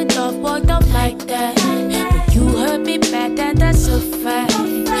should've not walked up like that, but you hurt me bad and that's a fact.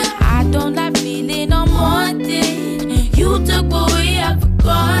 I don't like feeling unwanted. You took away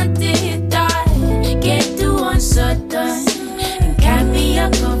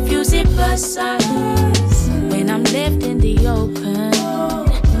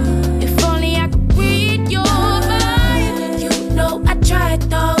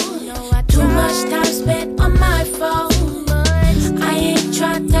much time spent on my phone. I ain't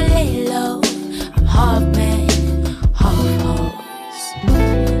trying to lay low. I'm half man, half horse.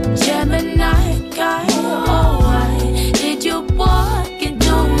 Gemini guy, oh why did you walk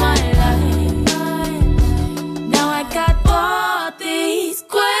into my life? Now I got all these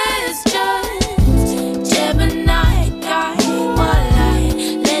questions. Gemini guy, why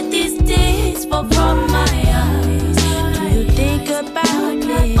let these tears fall from my eyes? Do you think about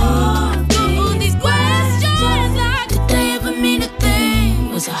me? All these questions like, did they ever mean a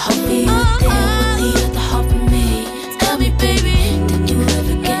thing? Was it half of you there with the other half of me? Tell me baby, did you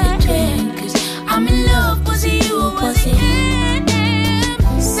ever get a drink? 'Cause I'm in love, was it you or was it him?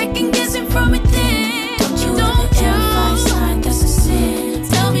 Second guessing from within. Don't you ever find sign that's a sin?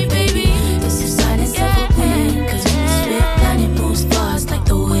 Tell me baby, this is silence of a wind. 'Cause when the swift planet moves fast like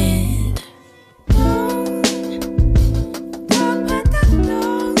the wind.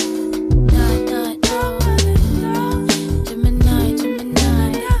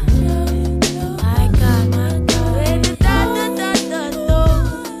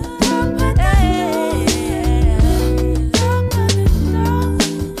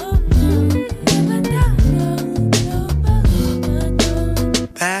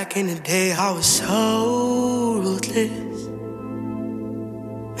 Back in the day, I was so ruthless.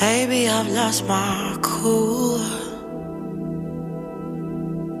 Maybe I've lost my cool.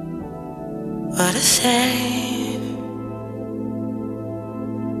 What a shame.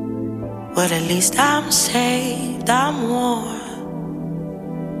 But at least I'm saved, I'm warm.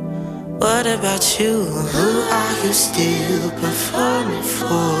 What about you? Who are you still performing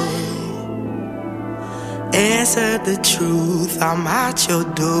for? Answer the truth, I'm at your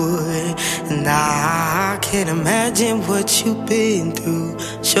door. And I can't imagine what you've been through.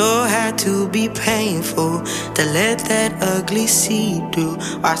 Sure had to be painful to let that ugly seed through.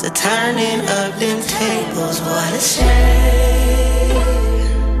 Watch the turning of them tables, what a shame.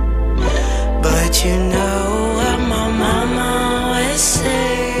 But you know what my mama always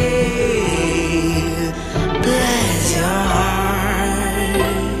say, bless your heart.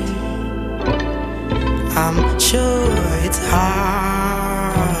 I'm sure it's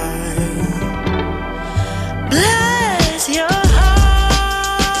hard. Bless your heart.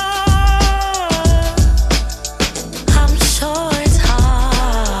 I'm sure it's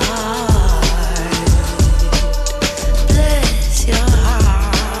hard. Bless your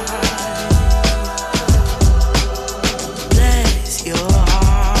heart. Bless your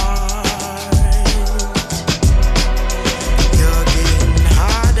heart. You're getting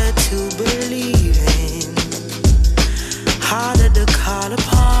harder to believe in, harder to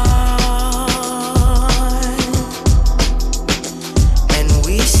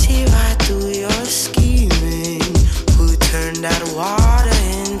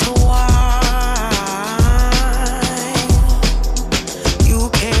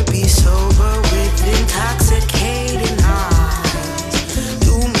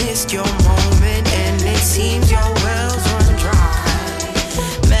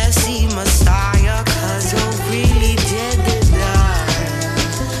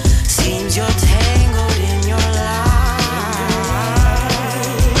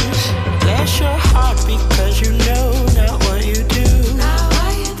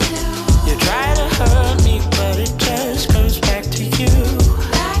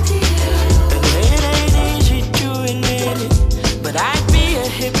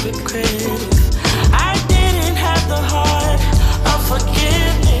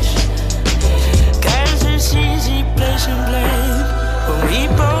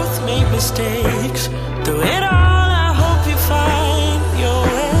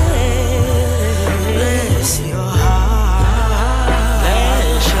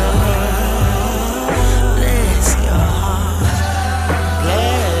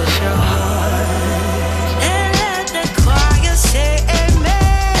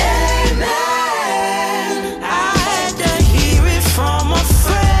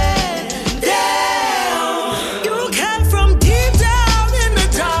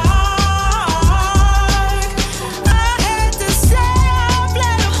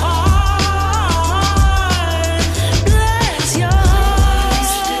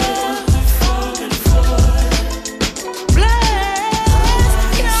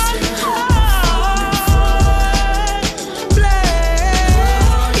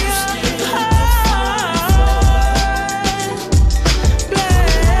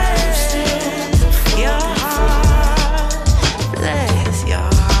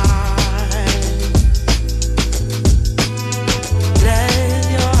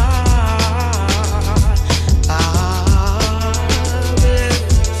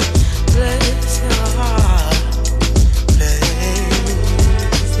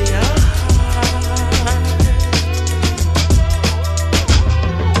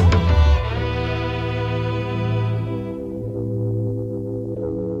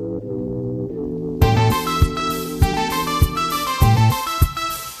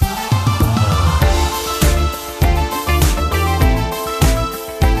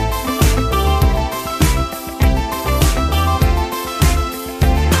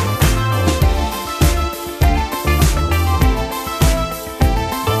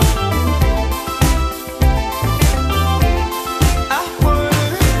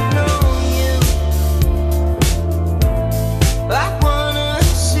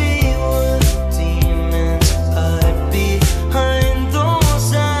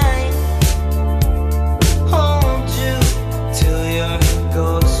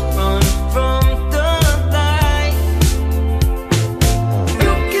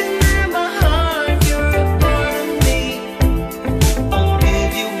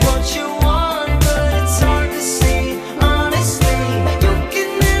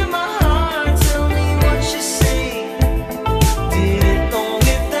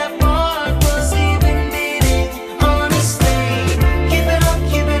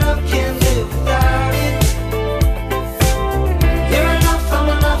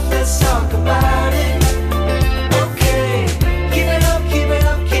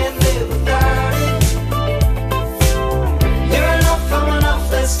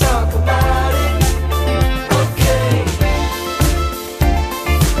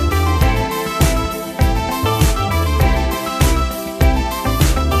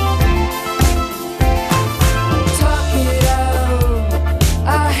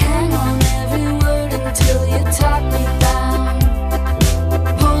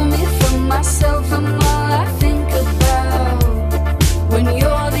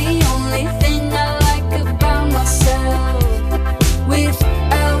You're the only thing I like about myself,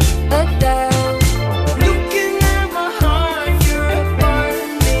 without a doubt. Looking at my heart, you're a part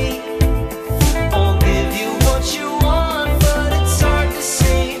of me. I'll give you what you want, but it's hard to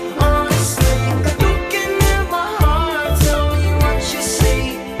see, honestly. Looking at my heart, tell me what you see.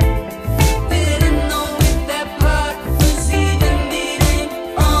 Didn't know if that part was even beating,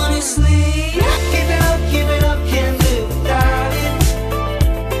 honestly. Keep it up, can't live without it.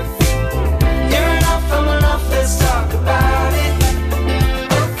 You're enough, I'm enough, let's talk about it.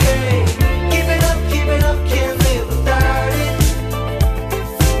 Okay, keep it up, can't live without it.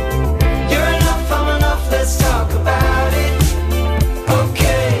 You're enough, I'm enough, let's talk about it.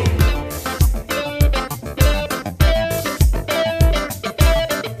 Okay.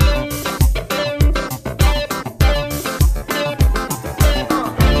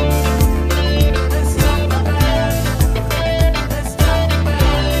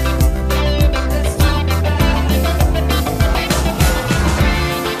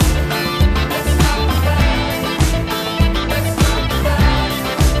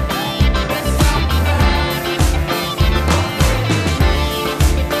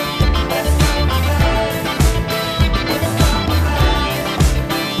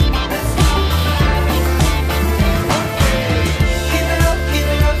 Keep it up,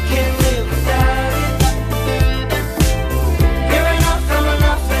 can't live without it. You're enough, I'm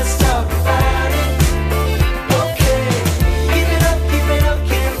enough, let's talk about it. Okay, keep it up,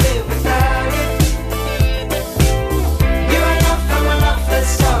 can't live without it. You're enough, I'm enough,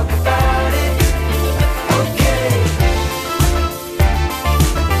 let's talk about it. Okay.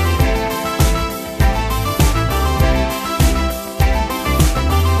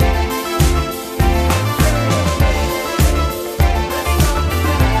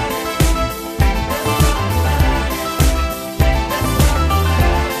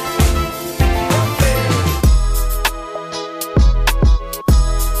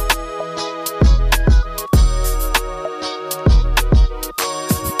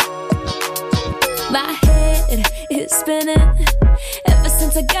 My head is spinning ever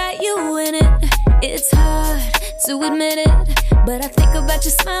since I got you in it. It's hard to admit it, but I think about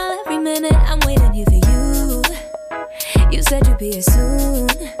your smile every minute. I'm waiting here for you. You said you'd be here soon.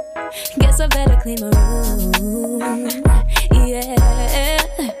 Guess I better clean my room. Yeah.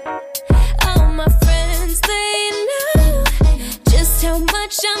 All my friends, they know just how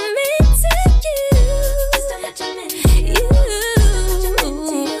much I mean to you.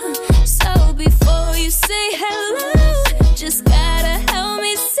 So before you say hello, just gotta help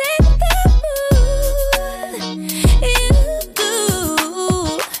me set the mood. You.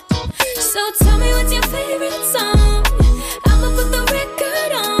 So tell me what's your favorite song. I'ma put the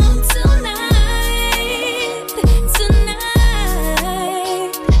record on tonight.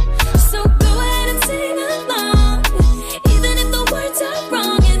 So go ahead and sing along. Even if the words are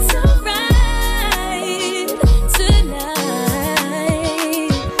wrong, it's alright tonight.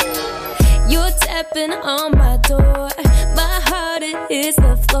 You're tapping on my door. My heart, it hits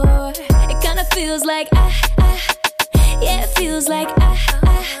the floor. It kinda feels like yeah, it feels like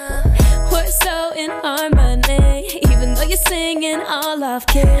we're so in harmony. Even though you're singing all off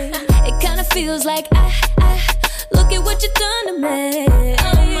key, it kinda feels like look at what you've done to me.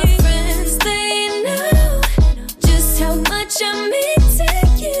 All my friends, they know just how much I mean to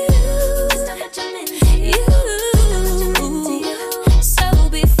you. So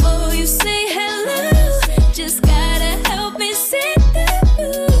before you say hello, just gotta help me set the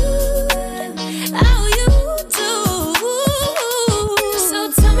mood. How you do? So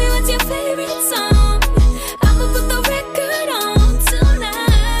tell me what's your favorite song. I'ma put the record on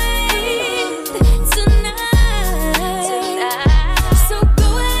tonight. So go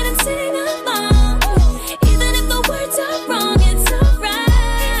ahead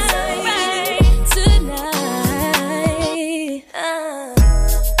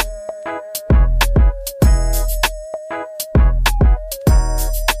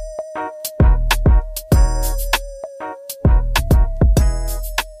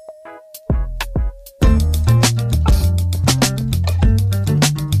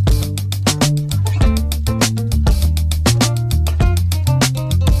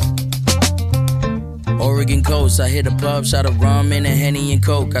Oregon coast. I hit a pub, shot a rum and a Henny and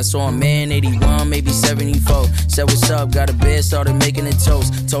Coke. I saw a man, 81, maybe 74. Said what's up, got a bed, started making a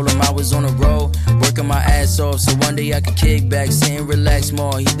toast. Told him I was on the road, working my ass off, so one day I could kick back, sit and relax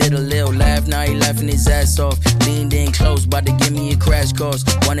more. He did a little laugh, now he laughing his ass off. Leaned in close, about to give me a crash course.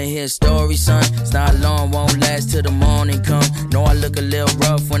 Wanna hear a story, son? It's not long, won't last till the morning come. Know I look a little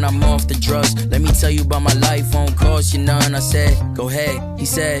rough when I'm off the drugs. Let me tell you about my life, won't cost you none. I said, go ahead. He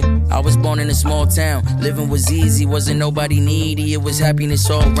said, I was born in a small town. Living was easy, wasn't nobody needy. It was happiness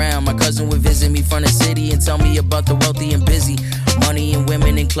all around. My cousin would visit me from the city and tell me about the wealthy and busy. Money and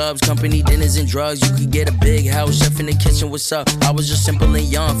women in clubs, company dinners and drugs. You could get a big house, chef in the kitchen, what's up? I was just simple and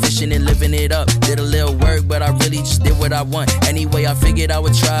young, fishing and living it up. Did a little work, but I really just did what I want. Anyway, I figured I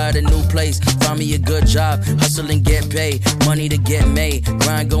would try at a new place. Find me a good job, hustle and get paid. Money to get made,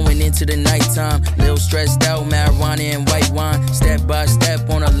 grind going into the nighttime. Little stressed out, marijuana and white wine. Step by step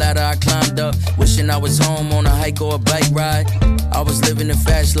on a ladder I climbed up. Wishing I was home on a hike or a bike ride. I was living a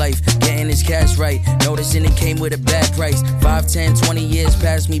fast life, getting this cash right. Noticing it came with a bad price. 5, 10, 20 years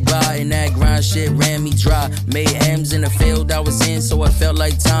passed me by, and that grind shit ran me dry. Made M's in the field I was in, so it felt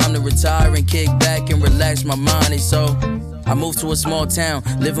like time to retire and kick back and relax my mind. And so I moved to a small town.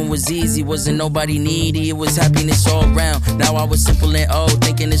 Living was easy, wasn't nobody needy. It was happiness all around. Now I was simple and old,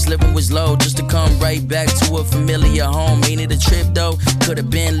 thinking this living was low, just to come right back to a familiar home. Ain't it a trip though? Could've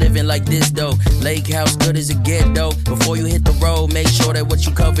been living like this though. Lake house good as it get though. Before you hit the road, make sure that what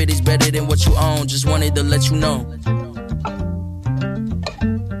you covered is better than what you own. Just wanted to let you know.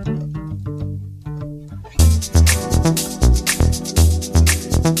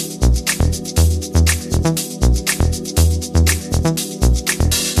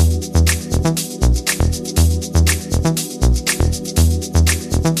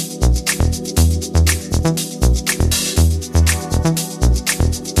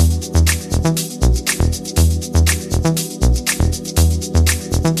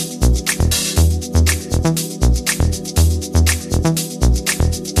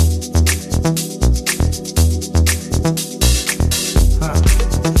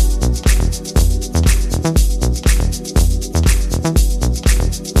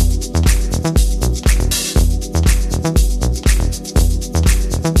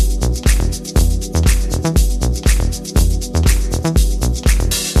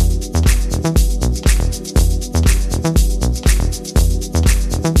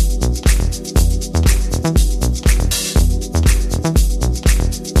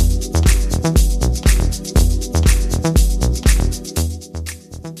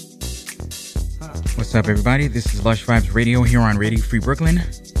 What's up, everybody? This is Lush Vibes Radio here on Radio Free Brooklyn.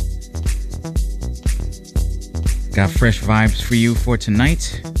 Got fresh vibes for you for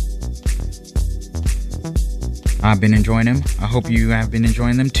tonight. I've been enjoying them. I hope you have been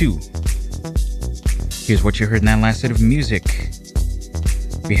enjoying them too. Here's what you heard in that last set of music.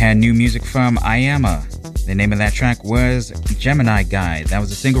 We had new music from Ayama. The name of that track was Gemini Guy. That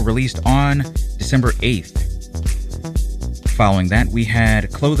was a single released on December 8th. Following that, we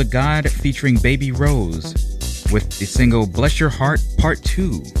had Chloe the God featuring Baby Rose with the single Bless Your Heart Part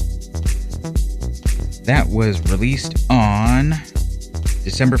 2. That was released on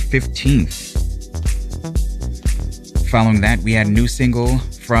December 15th. Following that, we had a new single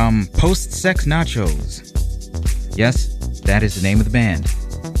from Post Sex Nachos. Yes, that is the name of the band.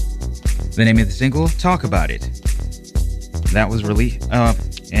 The name of the single, Talk About It. That was released,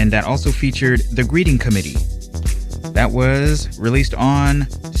 and that also featured The Greeting Committee. That was released on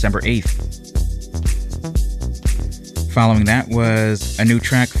December 8th. Following that was a new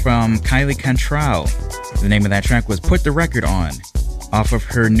track from Kylie Cantrell. The name of that track was Put the Record On, off of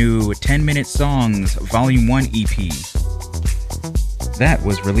her new 10-Minute Songs Volume 1 EP. That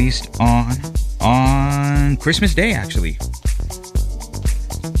was released on Christmas Day, actually.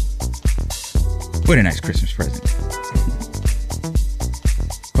 What a nice Christmas present.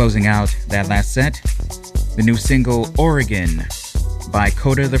 Closing out that last set, the new single Oregon by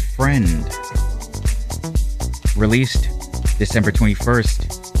Coda the Friend, released December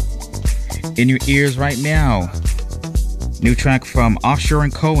 21st. In your ears right now, new track from Offshore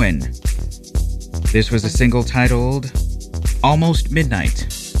and Cohen. This was a single titled Almost Midnight,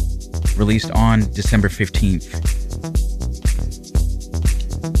 released on December 15th.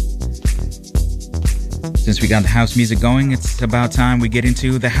 Since we got the house music going, it's about time we get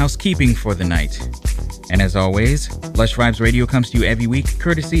into the housekeeping for the night. And as always, Lush Vibes Radio comes to you every week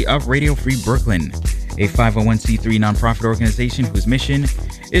courtesy of Radio Free Brooklyn, a 501c3 nonprofit organization whose mission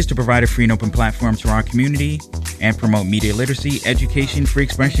is to provide a free and open platform to our community and promote media literacy, education, free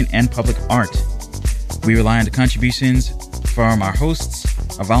expression, and public art. We rely on the contributions from our hosts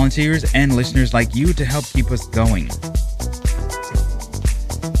of volunteers and listeners like you to help keep us going.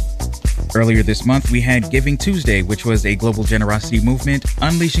 Earlier this month, we had Giving Tuesday, which was a global generosity movement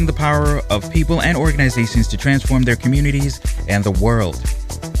unleashing the power of people and organizations to transform their communities and the world.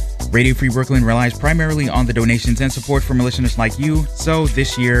 Radio Free Brooklyn relies primarily on the donations and support from listeners like you, so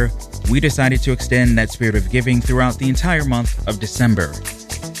this year, we decided to extend that spirit of giving throughout the entire month of December.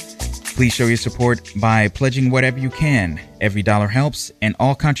 Please show your support by pledging whatever you can. Every dollar helps, and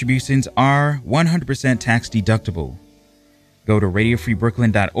all contributions are 100% tax deductible. Go to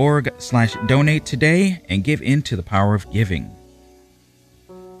radiofreebrooklyn.org/donate today and give into the power of giving.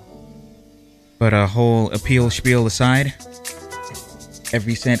 But a whole appeal spiel aside,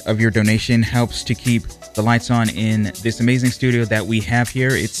 every cent of your donation helps to keep the lights on in this amazing studio that we have here.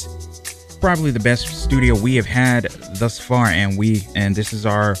 It's probably the best studio we have had thus far, and this is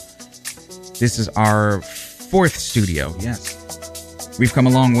our fourth studio. Yes, we've come a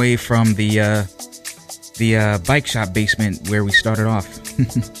long way from the bike shop basement where we started off.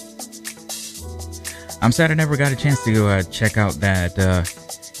 I'm sad I never got a chance to check out that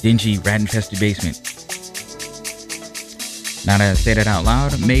dingy, rat-infested basement. Now to say that out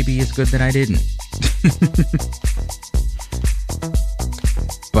loud, maybe it's good that I didn't.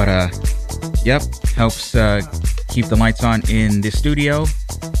 But yep, helps keep the lights on in this studio,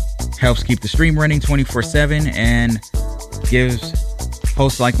 helps keep the stream running 24/7, and gives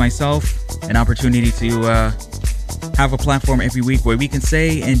hosts like myself an opportunity to have a platform every week where we can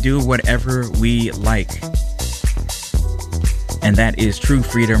say and do whatever we like. And that is true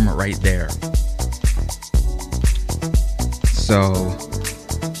freedom right there. So,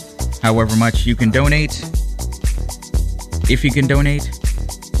 however much you can donate, if you can donate,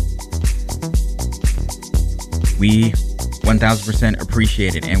 we 1000%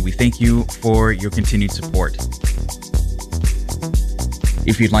 appreciate it, and we thank you for your continued support.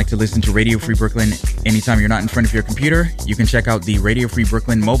 If you'd like to listen to Radio Free Brooklyn anytime you're not in front of your computer, you can check out the Radio Free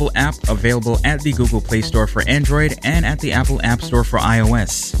Brooklyn mobile app, available at the Google Play Store for Android and at the Apple App Store for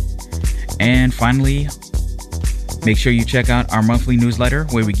iOS. And finally, make sure you check out our monthly newsletter,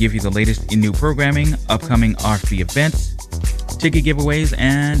 where we give you the latest in new programming, upcoming RFB events, ticket giveaways,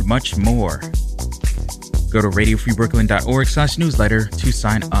 and much more. Go to radiofreebrooklyn.org/newsletter to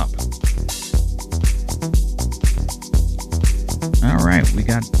sign up. All right, we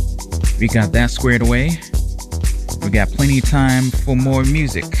got that squared away. We got plenty of time for more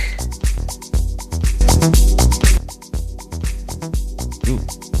music. Ooh.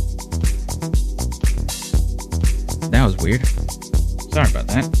 That was weird. Sorry about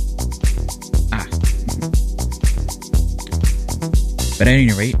that. But at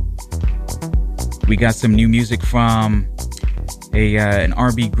any rate, we got some new music from an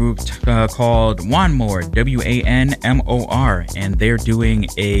R&B group called Wanmore, WANMOR, and they're doing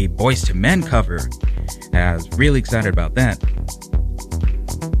a Boyz II Men cover. I was really excited about that.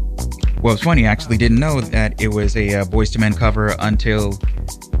 Well, it's funny, I actually didn't know that it was a Boyz II Men cover until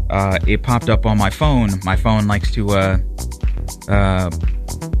it popped up on my phone. My phone likes to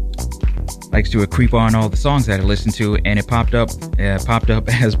creep on all the songs that I listen to, and it popped up as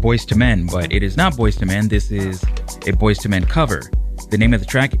Boyz II Men, but it is not Boyz II Men. This is a Boyz II Men cover. The name of the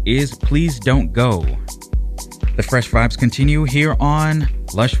track is Please Don't Go. The fresh vibes continue here on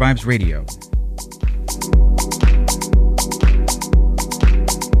Lush Vibes Radio.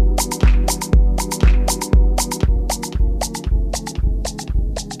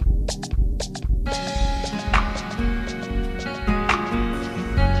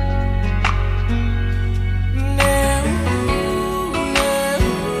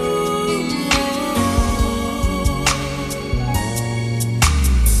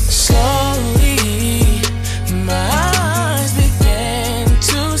 Slowly, my eyes began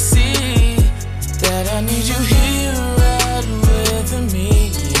to see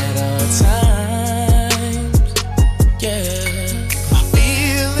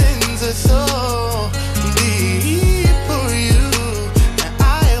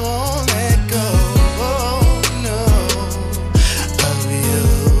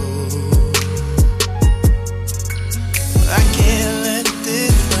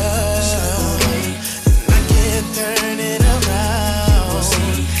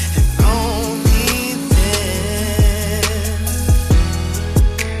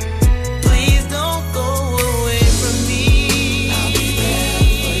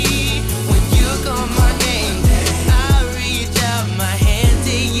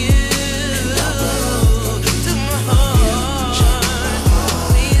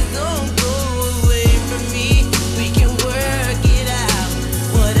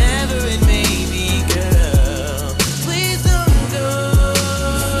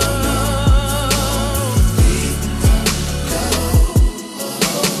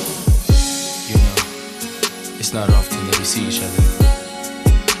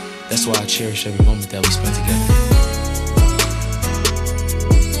cherish every moment that we spent together.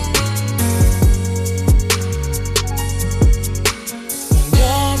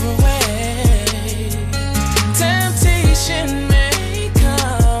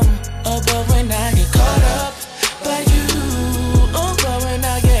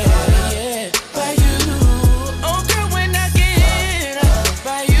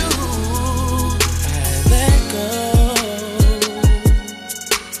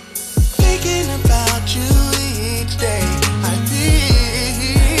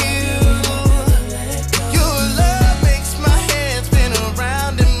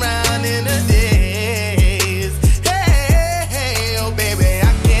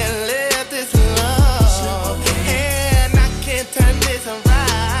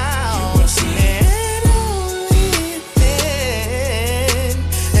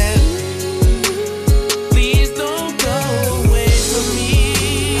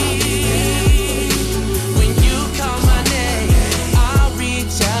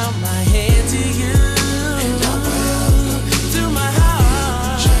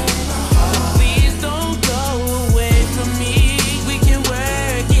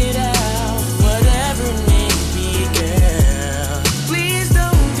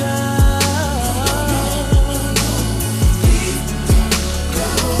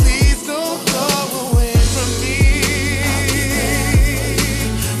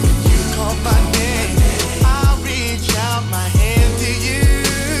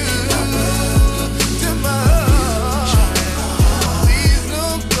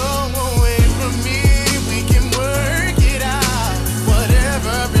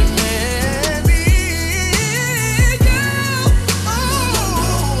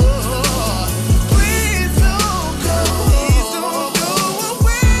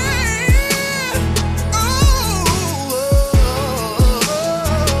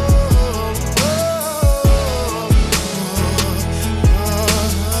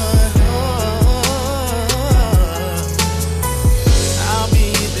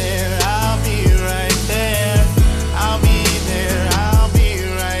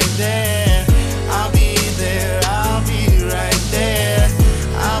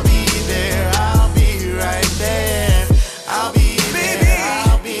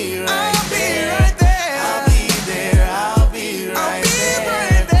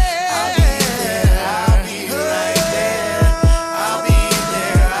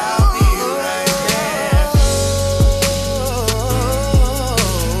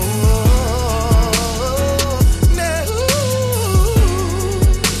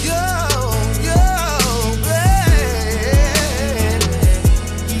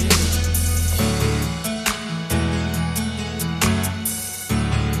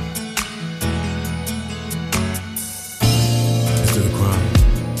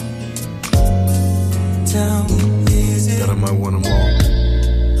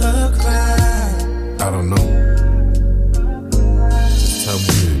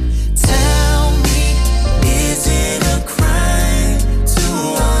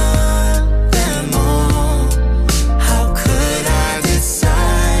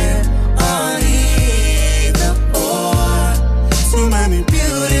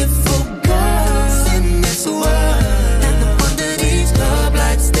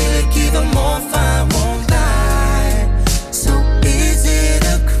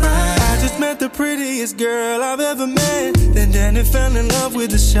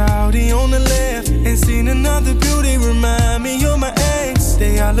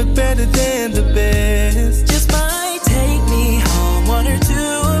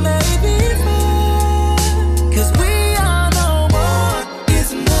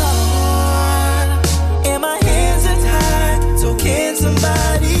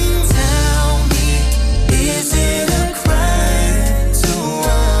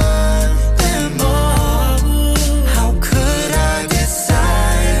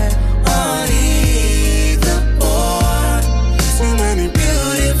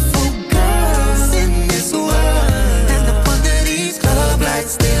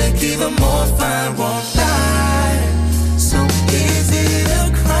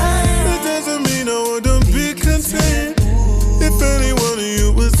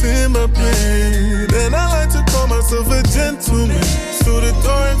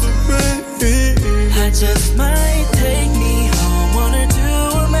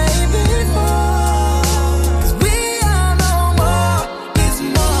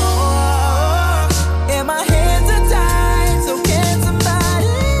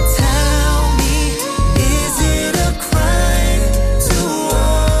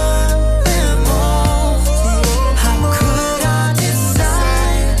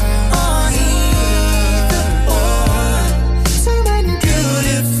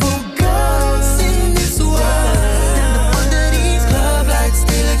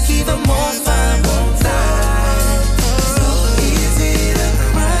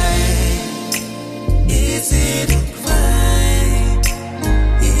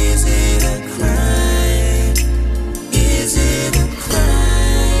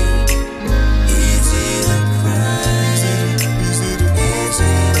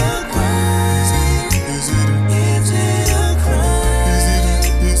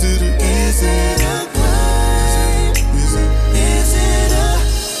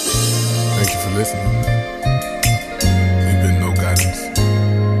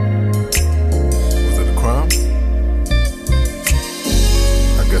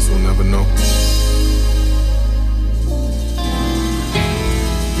 never know.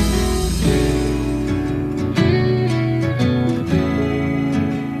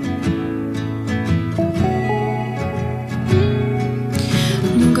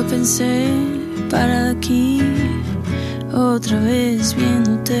 Nunca pensé parar aquí, otra vez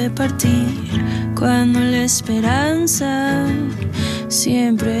viéndote partir, cuando la esperanza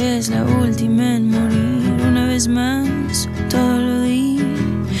siempre es la última en morir. Una vez más todo lo di,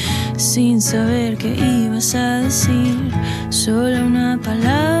 sin saber qué ibas a decir, solo una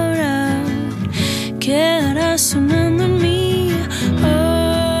palabra quedará sonando en mí.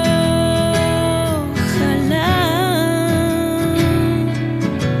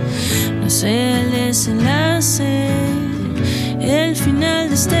 Sea el desenlace, el final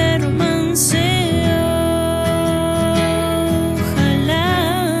de este romance. Ojalá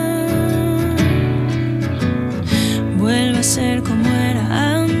vuelva a ser como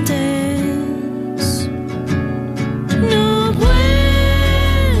era antes. No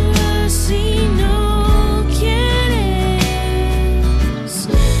vuelvas si no quieres.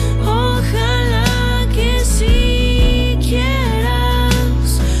 Ojalá que sí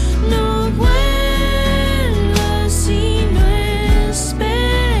quieras. No vuelvas si no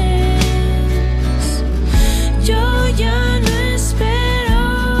esperes. Yo ya no espero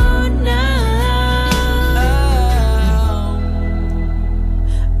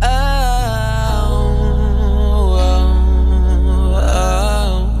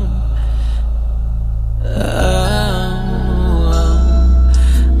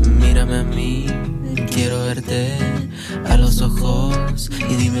Mírame a mí, quiero verte a los ojos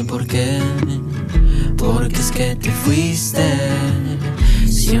y dime por qué. Porque es que te fuiste.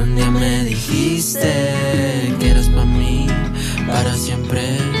 Si un día me dijiste que eras para mí, para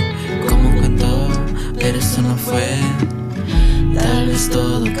siempre, como un cuento, pero eso no fue. Tal vez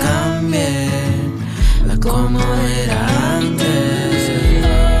todo cambie a como era antes.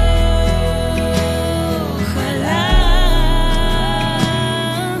 Ojalá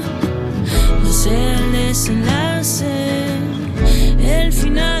no sea el desenlace, el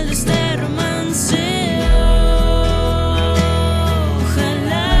final de este romance.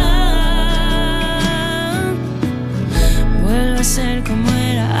 Ojalá vuelva a ser como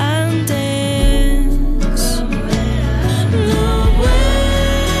era antes. No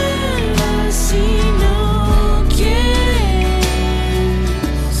vuelvas si no quieres.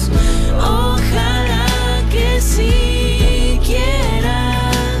 Ojalá que sí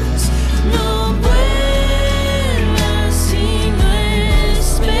quieras. No vuelvas si no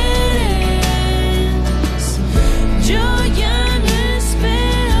esperes. Yo ya no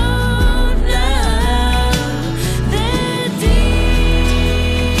espero nada de ti.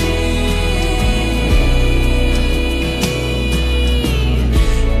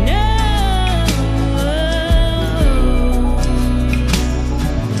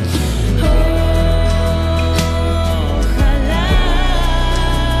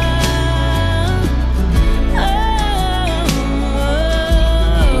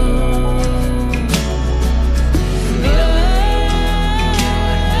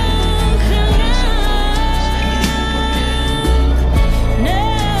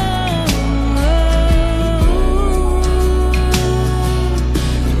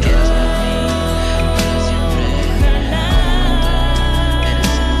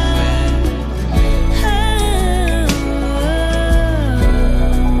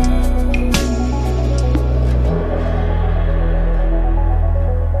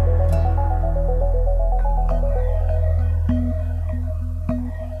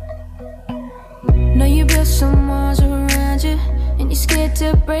 Know you built some walls around you, and you're scared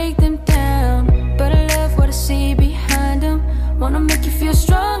to break them down. But I love what I see behind them. Wanna make you feel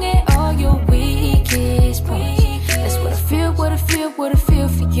strong at all your weakest points. That's what I feel, what I feel, what I feel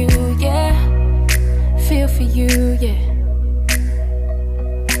for you, yeah. Feel for you, yeah.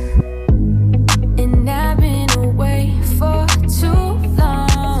 And I've been away for too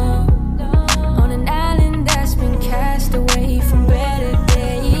long, on an island that's been cast away from better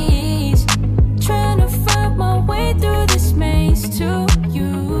days, trying to find my way through this maze to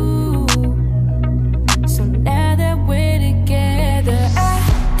you. So now that we're together, I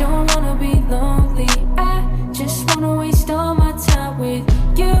don't wanna be lonely. I just wanna waste all my time with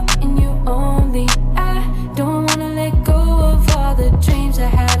you and you only. I don't wanna let go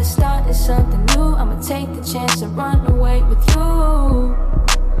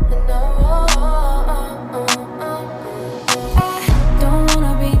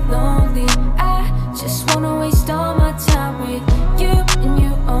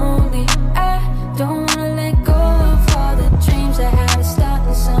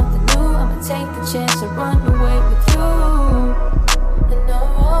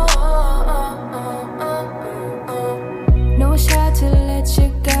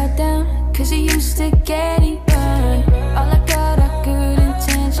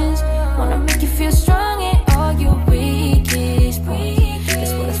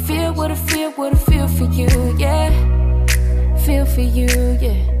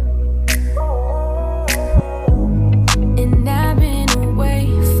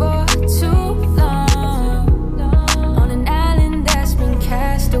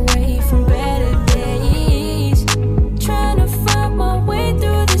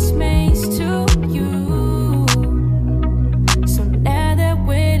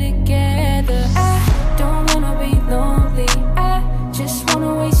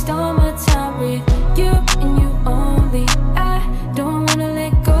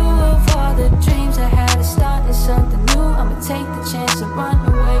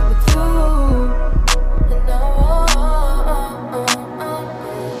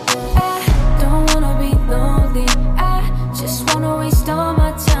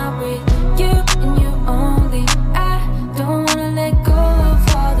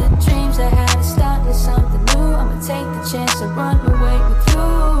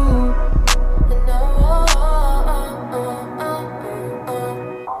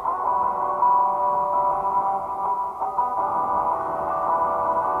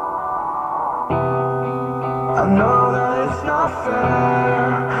I know that it's not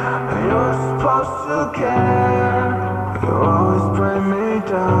fair. You're supposed to care. You always bring me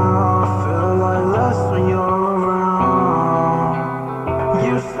down. Feel like less when you're around.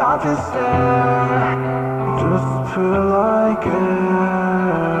 You stop and stare, just feel like it.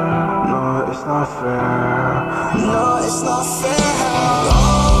 No, it's not fair. No, it's not fair. You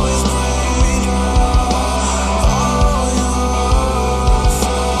always bring me down. Oh, you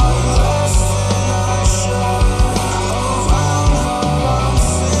feel like less than I should. Around her, I'm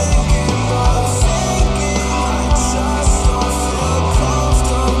sinking, but I'm sinking. I just don't feel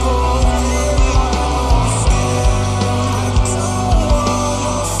comfortable in my own skin. I don't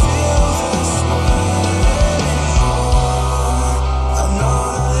wanna feel this way anymore. I know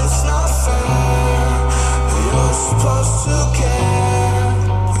that it's not fair. You're supposed to care.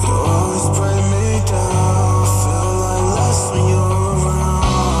 You always bring me down. Feel like less when you're around.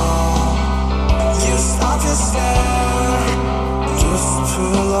 You stop and stare, just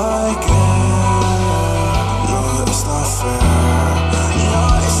feel like it. No, it's not fair. No,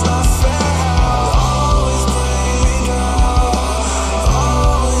 it's not fair. You always bring me down.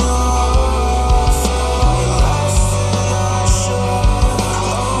 Oh, you feel like less than I should.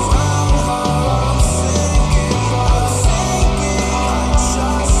 Around her, I'm sinking, but I'm sinking. I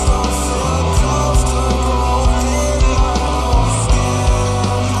just don't feel comfortable in my own skin. I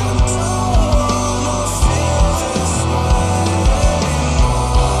don't wanna feel this way anymore.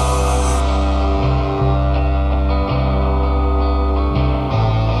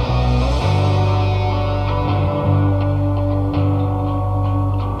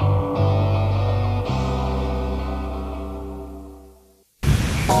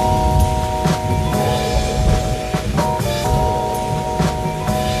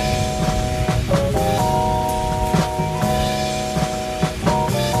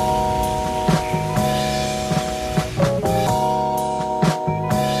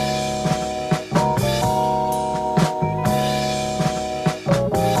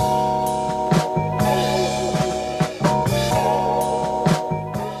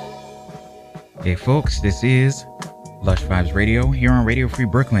 Hey folks, this is Lush Vibes Radio here on Radio Free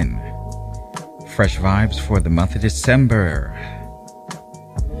Brooklyn. Fresh vibes for the month of December.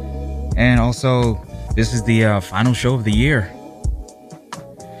 And also, this is the final show of the year.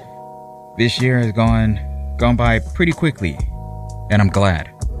 This year has gone by pretty quickly, and I'm glad.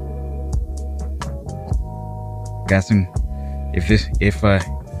 Guessing if it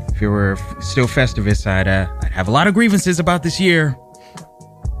were still Festivus, I'd have a lot of grievances about this year.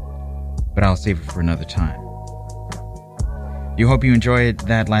 But I'll save it for another time. You hope you enjoyed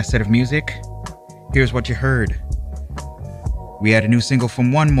that last set of music. Here's what you heard. We had a new single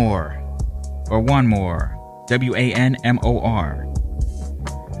from One More, WANMOR. The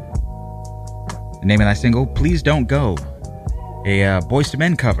name of that single, Please Don't Go. A Boyz II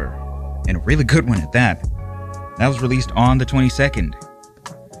Men cover, and a really good one at that. That was released on the 22nd.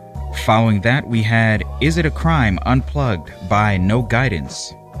 Following that, we had Is It a Crime Unplugged by No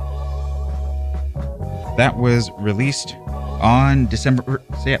Guidance. That was released on December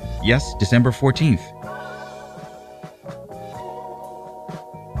 14th.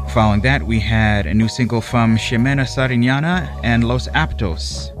 Following that, we had a new single from Ximena Sariñana and Los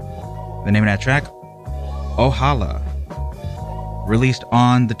Aptos. The name of that track, Ojalá, released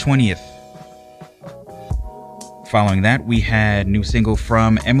on the 20th. Following that, we had a new single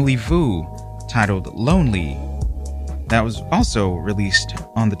from Emily Vu titled Lonely. That was also released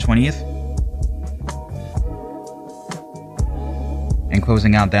on the 20th. And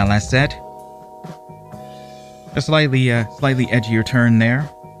closing out that last set, a slightly edgier turn there.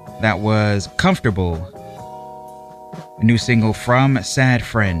 That was Comfortable, a new single from Sad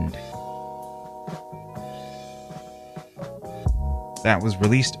Friend. That was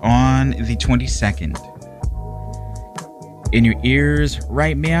released on the 22nd. In your ears,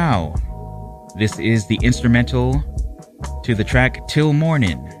 right meow. This is the instrumental to the track Till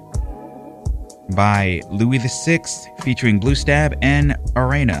Morning by Louis VI featuring Blue Stab and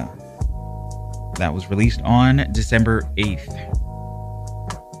Arena. That was released on December 8th.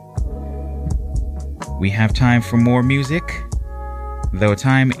 We have time for more music, though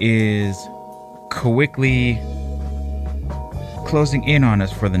time is quickly closing in on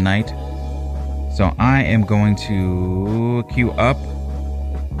us for the night. So I am going to cue up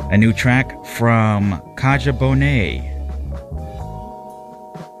a new track from Kaja Bonet.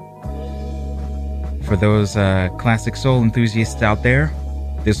 For those classic soul enthusiasts out there,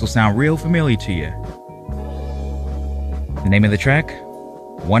 this will sound real familiar to you. The name of the track,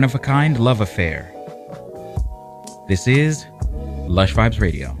 One of a Kind Love Affair. This is Lush Vibes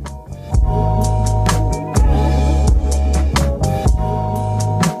Radio.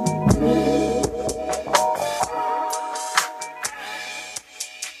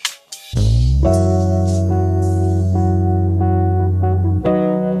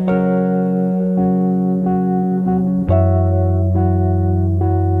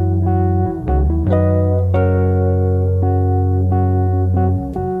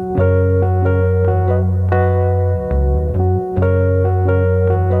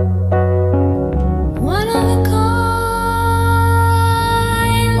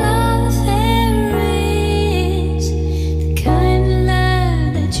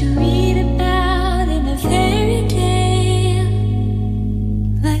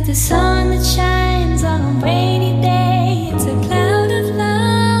 like the sun that shines on a rainy day. It's a cloud of love,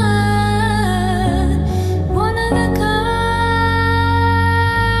 one of a kind.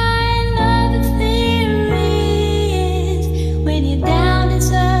 Love affair is when you're down,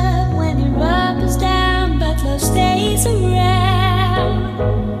 it's up. When you're up, it's down. But love stays around.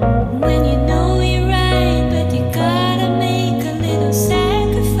 When you know you're right, but you gotta make a little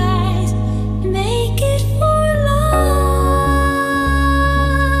sacrifice. Make it for love.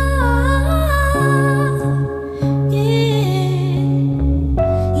 Yeah,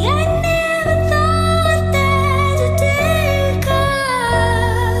 I never thought that a day would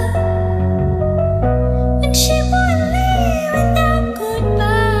come when she would leave without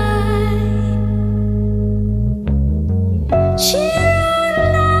goodbye. She wrote a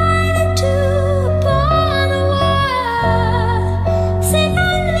line or two upon the wall. Said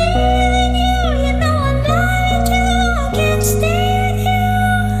I'm leaving you, you know I love you too. I can't stay with you.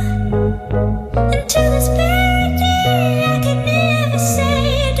 Until this very day, I can never say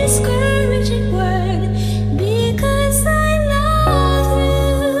a discouraging word because I love you.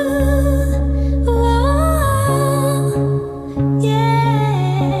 Oh,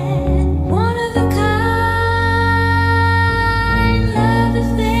 yeah, one of a kind. Love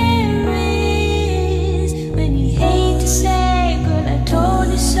affair is when you hate to say, girl, I told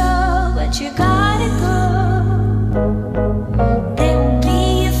you so, but you gotta go. There won't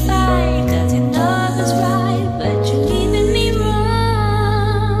be a fight, 'cause your love is right, but you're leaving me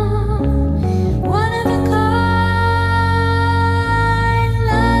wrong. One of a kind.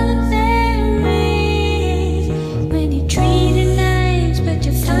 Love affair is when you treat it nice, but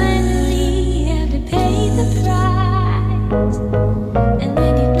you finally have to pay the price. And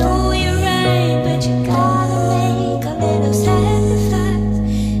when you know you're right, but you gotta make a little sacrifice.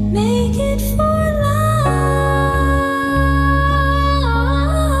 Make it for love.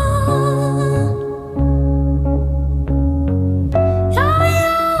 I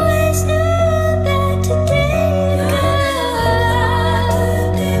always knew that today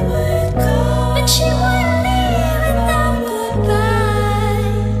would come when she would leave without goodbye.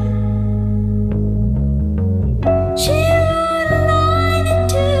 She wrote a line or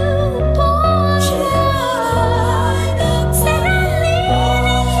two upon the wall. Said I'm leaving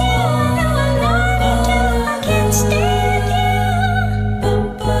you, know I love you too. I can't stay with you.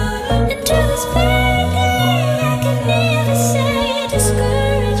 Until this very day, I can never say a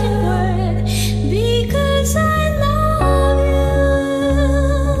discouraging word because I love you.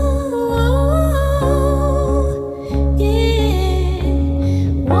 Yeah,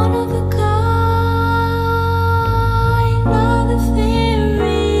 one of a kind. Love affair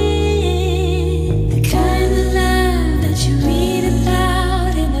is the kind of love that you read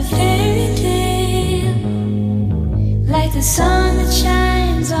about in a fairy tale. Like the sun that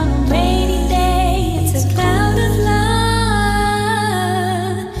shines on a rainy day, it's a cloud of love,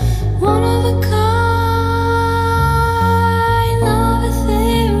 one of a kind. Love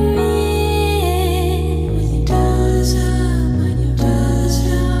affair is when your down is up, when your love is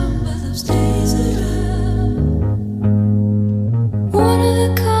down, but love stays around. One of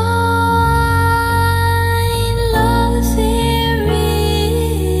a kind. Love affair is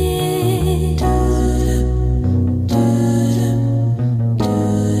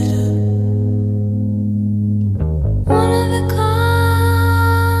one of a kind.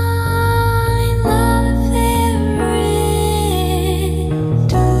 Love affair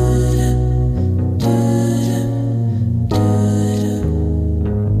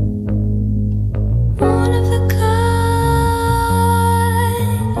one of a kind.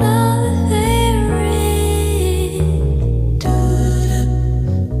 Love affair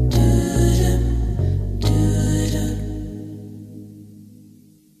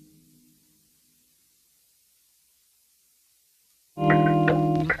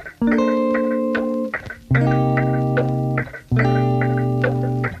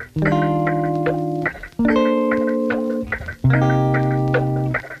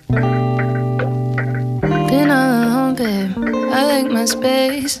Been all alone, babe. I like my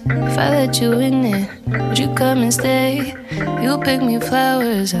space. If I let you in it, would you come and stay? You pick me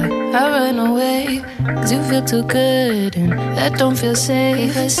flowers, I run away. 'Cause you feel too good, and that don't feel safe.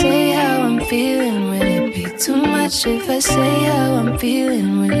 If I say how I'm feeling, would it be too much? If I say how I'm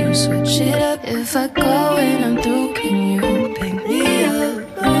feeling, will you switch it up? If I go and I'm through, can you pick me up?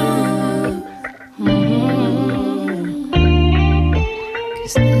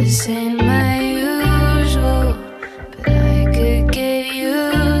 Cause this ain't my usual, but I could get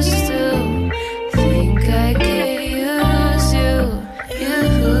used to. Think I could use you.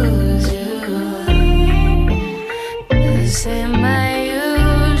 This ain't my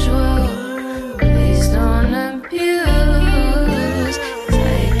usual.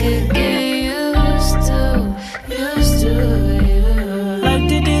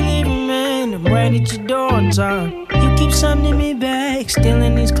 at your door on time. You keep sending me back,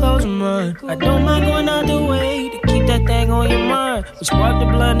 stealing these clothes of mine. I don't mind going out the way to keep that thing on your mind. We spark the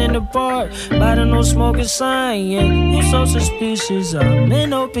blunt in the park, by the no smoking sign. Yeah, you so suspicious, I'm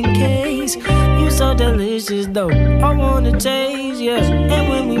in open case. You so delicious though, I wanna taste, yeah. And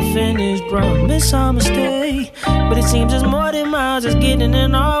when we finish, promise I'ma stay. But it seems there's more than miles, just getting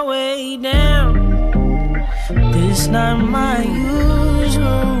in our way down. This not my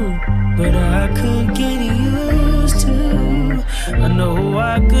usual, but I could get used to. I know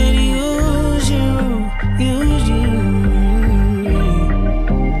I could use you.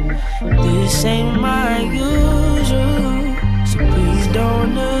 This ain't my usual, so please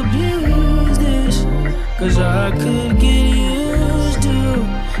don't abuse this. Cause I could get used to,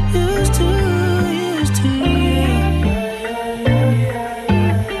 yeah.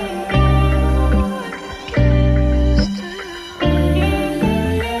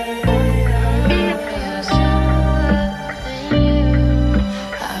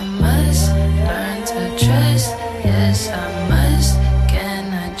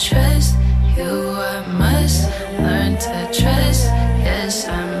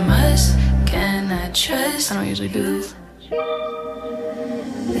 I don't usually do this.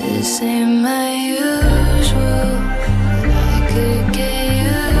 This ain't my usual. I could get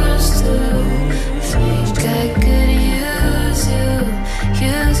used to. Think I could use you.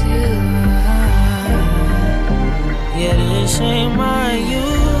 Yeah, this ain't my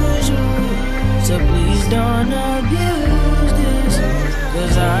usual, so please don't abuse this.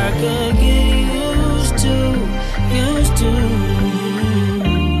 Cause I could get used to.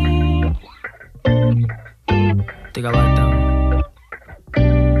 I think I like that one.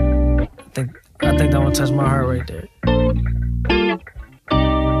 I think that one touched my heart right there.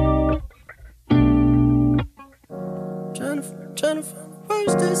 Trying to find the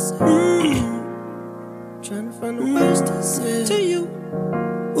words to say. Trying to find the words to say to you.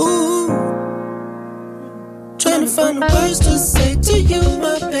 Ooh. Trying to find the words to say to you,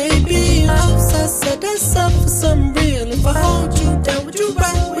 my baby. I said that's up for something real. If I hold you down, would you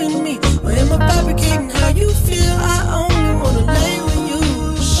ride with me? Or am I fabricating how you feel? I only wanna lay with you.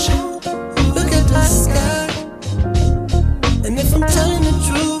 Look at the sky. And if I'm telling the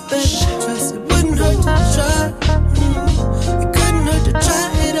truth, baby, trust it wouldn't hurt to try. It couldn't hurt to try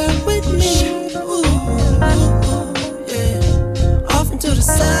it out with me. Ooh, yeah. Off and to the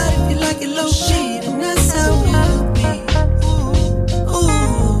side if you like it low key, then that's how we'll be. Ooh,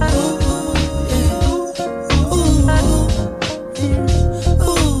 yeah. Ooh,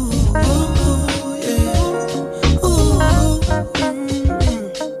 ooh.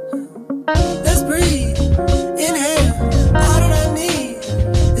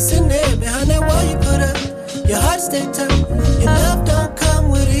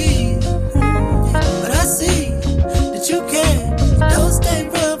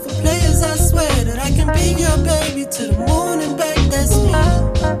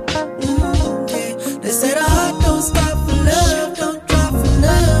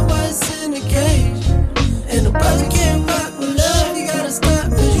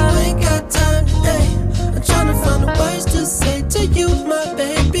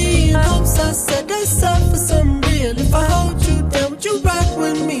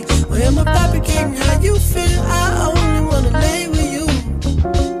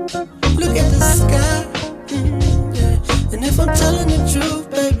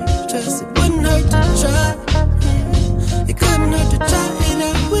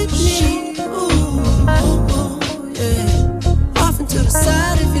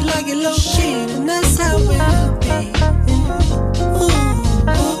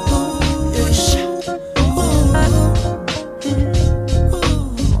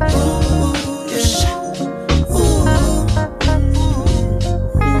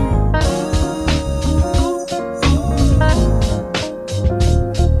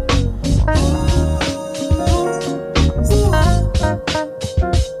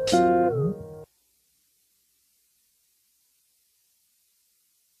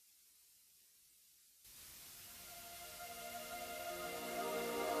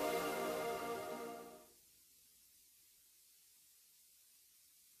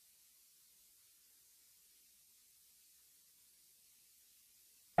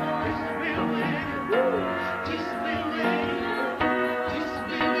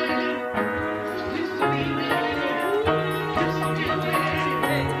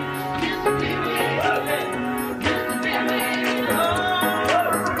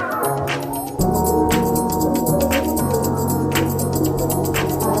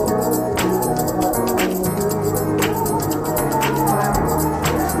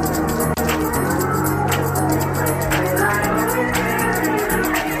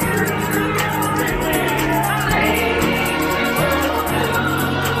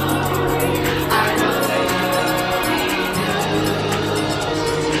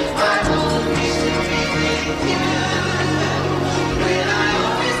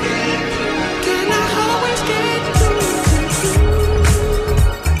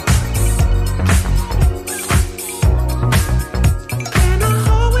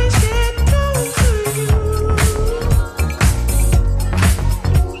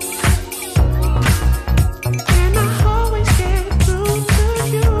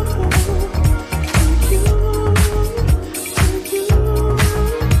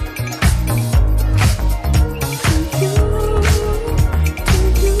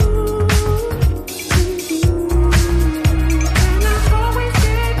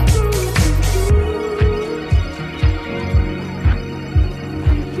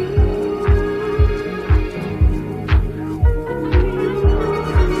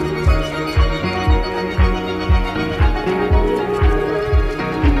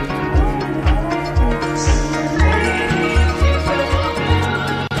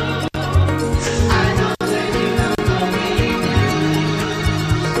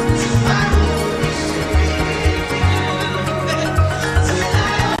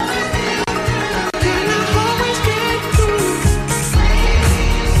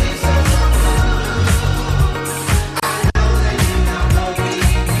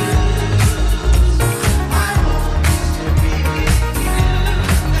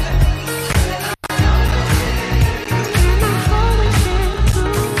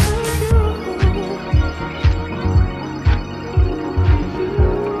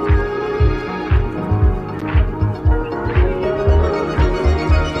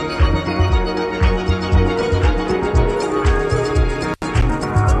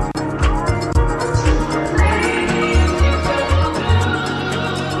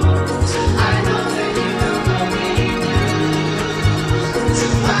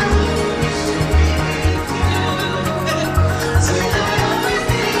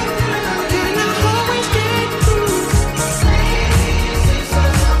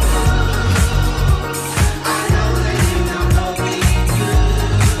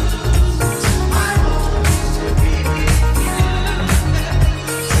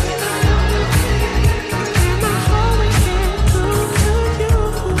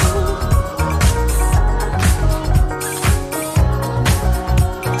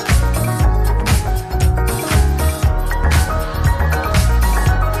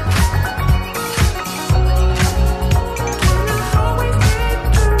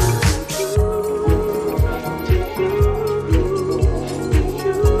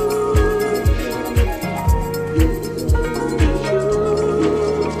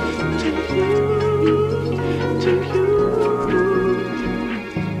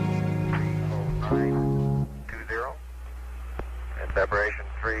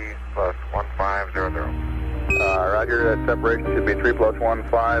 separation should be 3 plus 1,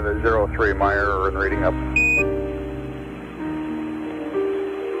 503. Meyer and reading up.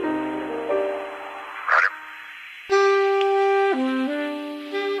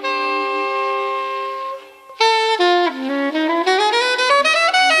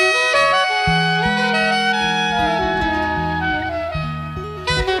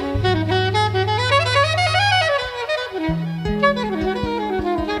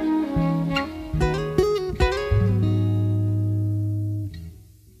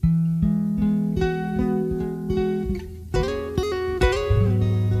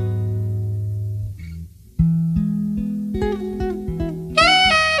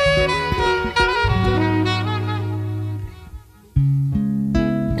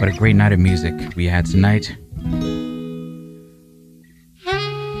 What a great night of music we had tonight.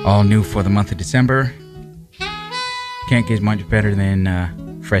 All new for the month of December. Can't get much better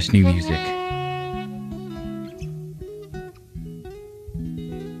than fresh new music.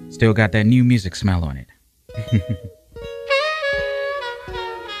 Still got that new music smell on it.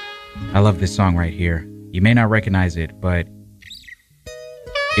 I love this song right here. You may not recognize it, but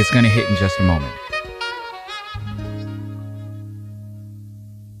it's gonna hit in just a moment.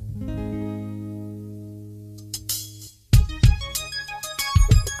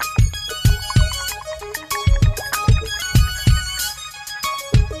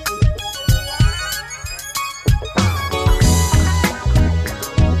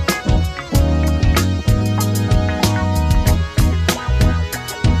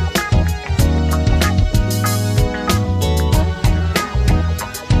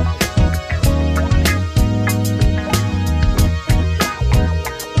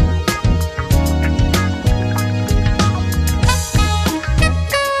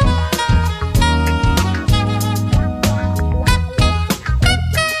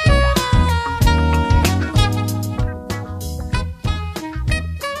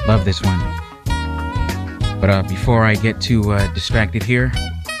 Love this one. But before I get too distracted here,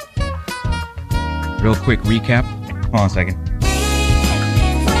 real quick recap. Hold on a second.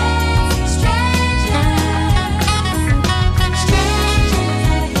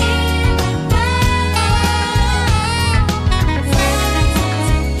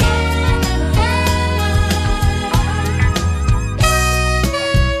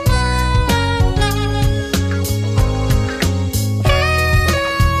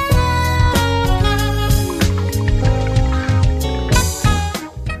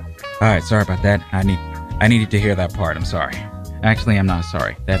 Alright, sorry about that. I needed to hear that part. I'm sorry. Actually, I'm not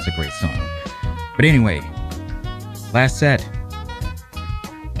sorry. That's a great song. But anyway, last set.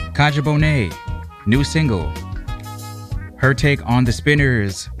 Kaja Bonet, new single. Her take on the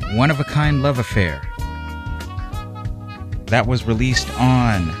Spinners' One-of-a-Kind Love Affair. That was released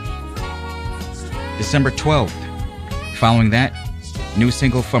on December 12th. Following that, new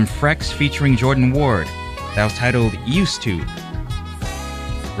single from Frex featuring Jordan Ward. That was titled Used To.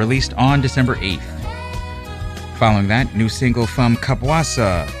 Released on December 8th. Following that, new single from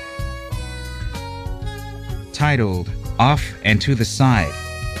Kabwasa titled Off and to the Side.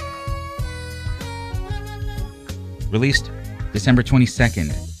 Released December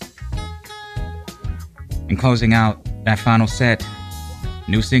 22nd. And closing out that final set,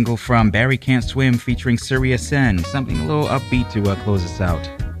 new single from Barry Can't Swim featuring Surya Sen. Something a little upbeat to close us out.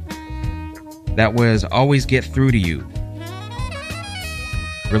 That was Always Get Through to You.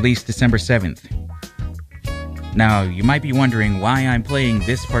 Released December 7th. Now, you might be wondering why I'm playing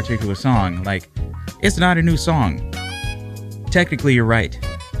this particular song. Like, it's not a new song. Technically, you're right.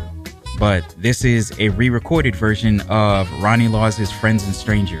 But this is a re-recorded version of Ronnie Laws' Friends and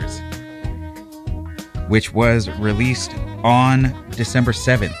Strangers, which was released on December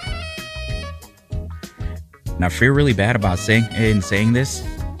 7th. Now, I feel really bad about saying this.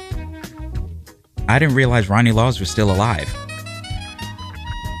 I didn't realize Ronnie Laws was still alive.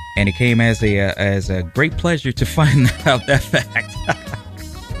 And it came as a great pleasure to find out that fact.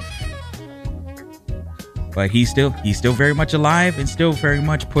 But he's still very much alive and still very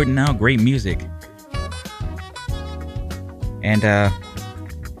much putting out great music. And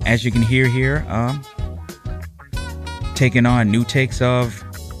as you can hear here, taking on new takes of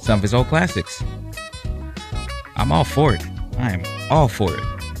some of his old classics. I'm all for it. I am all for it.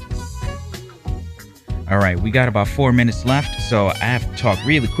 All right, we got about 4 minutes left, so I have to talk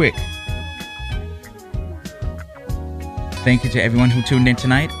really quick. Thank you to everyone who tuned in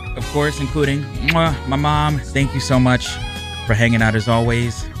tonight, of course, including my mom. Thank you so much for hanging out as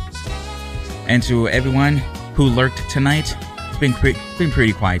always. And to everyone who lurked tonight, it's been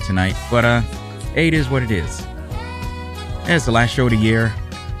pretty quiet tonight, but it is what it is. It's the last show of the year.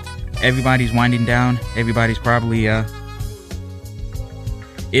 Everybody's winding down. Everybody's probably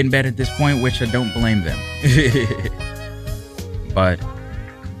in bed at this point, which I don't blame them. But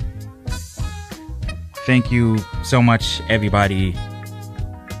thank you so much, everybody,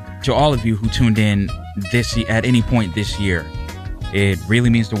 to all of you who tuned in at any point this year. It really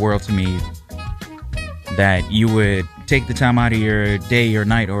means the world to me that you would take the time out of your day or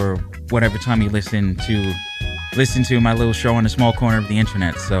night or whatever time you listen to my little show on a small corner of the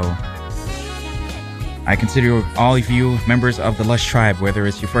internet. So I consider all of you members of the Lush Tribe, whether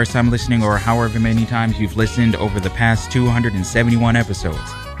it's your first time listening or however many times you've listened over the past 271 episodes.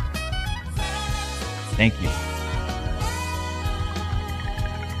 Thank you.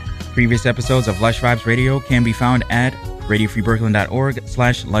 Previous episodes of Lush Vibes Radio can be found at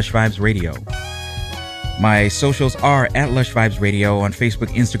radiofreebrooklyn.org/lushvibesradio. My socials are at Lush Vibes Radio on Facebook,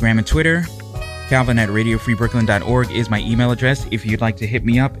 Instagram, and Twitter. Calvin at radiofreebrooklyn.org is my email address if you'd like to hit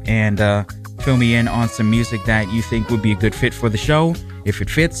me up and fill me in on some music that you think would be a good fit for the show. If it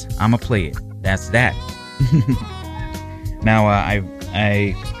fits, I'ma play it. That's that. Now, I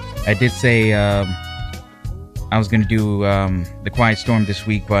did say I was gonna do The Quiet Storm this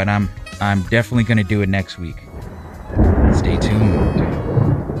week, but I'm definitely gonna do it next week. Stay tuned.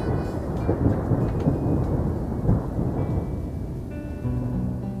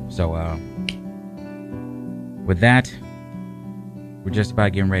 So, with that, we're just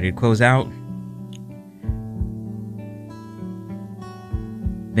about getting ready to close out.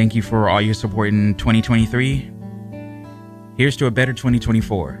 Thank you for all your support in 2023. Here's to a better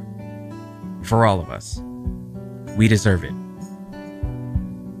 2024. For all of us. We deserve it.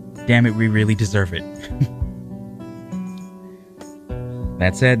 Damn it, we really deserve it.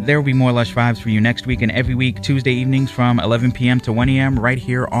 That said, there will be more Lush Vibes for you next week and every week, Tuesday evenings from 11 p.m. to 1 a.m. right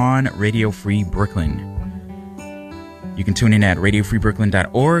here on Radio Free Brooklyn. You can tune in at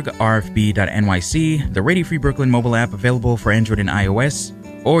radiofreebrooklyn.org, rfb.nyc, the Radio Free Brooklyn mobile app available for Android and iOS,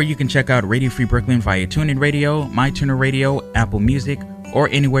 or you can check out Radio Free Brooklyn via TuneIn Radio, MyTuner Radio, Apple Music, or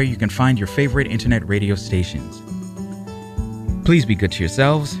anywhere you can find your favorite internet radio stations. Please be good to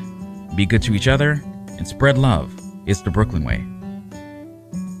yourselves, be good to each other, and spread love. It's the Brooklyn way.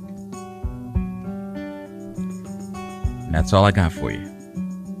 And that's all I got for you.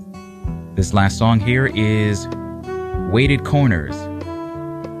 This last song here is Weighted Corners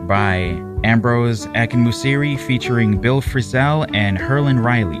by Ambrose Akinmusiri featuring Bill Frisell and Herlin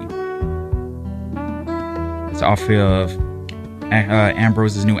Riley. It's off of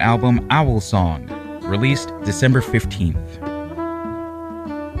Ambrose's new album, Owl Song, released December 15th.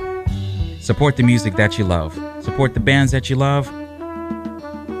 Support the music that you love. Support the bands that you love.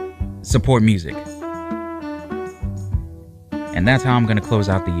 Support music. And that's how I'm going to close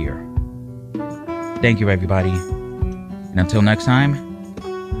out the year. Thank you, everybody. And until next time,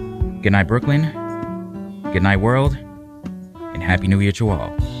 good night, Brooklyn. Good night, world. And Happy New Year to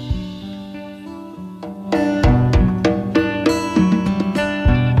all.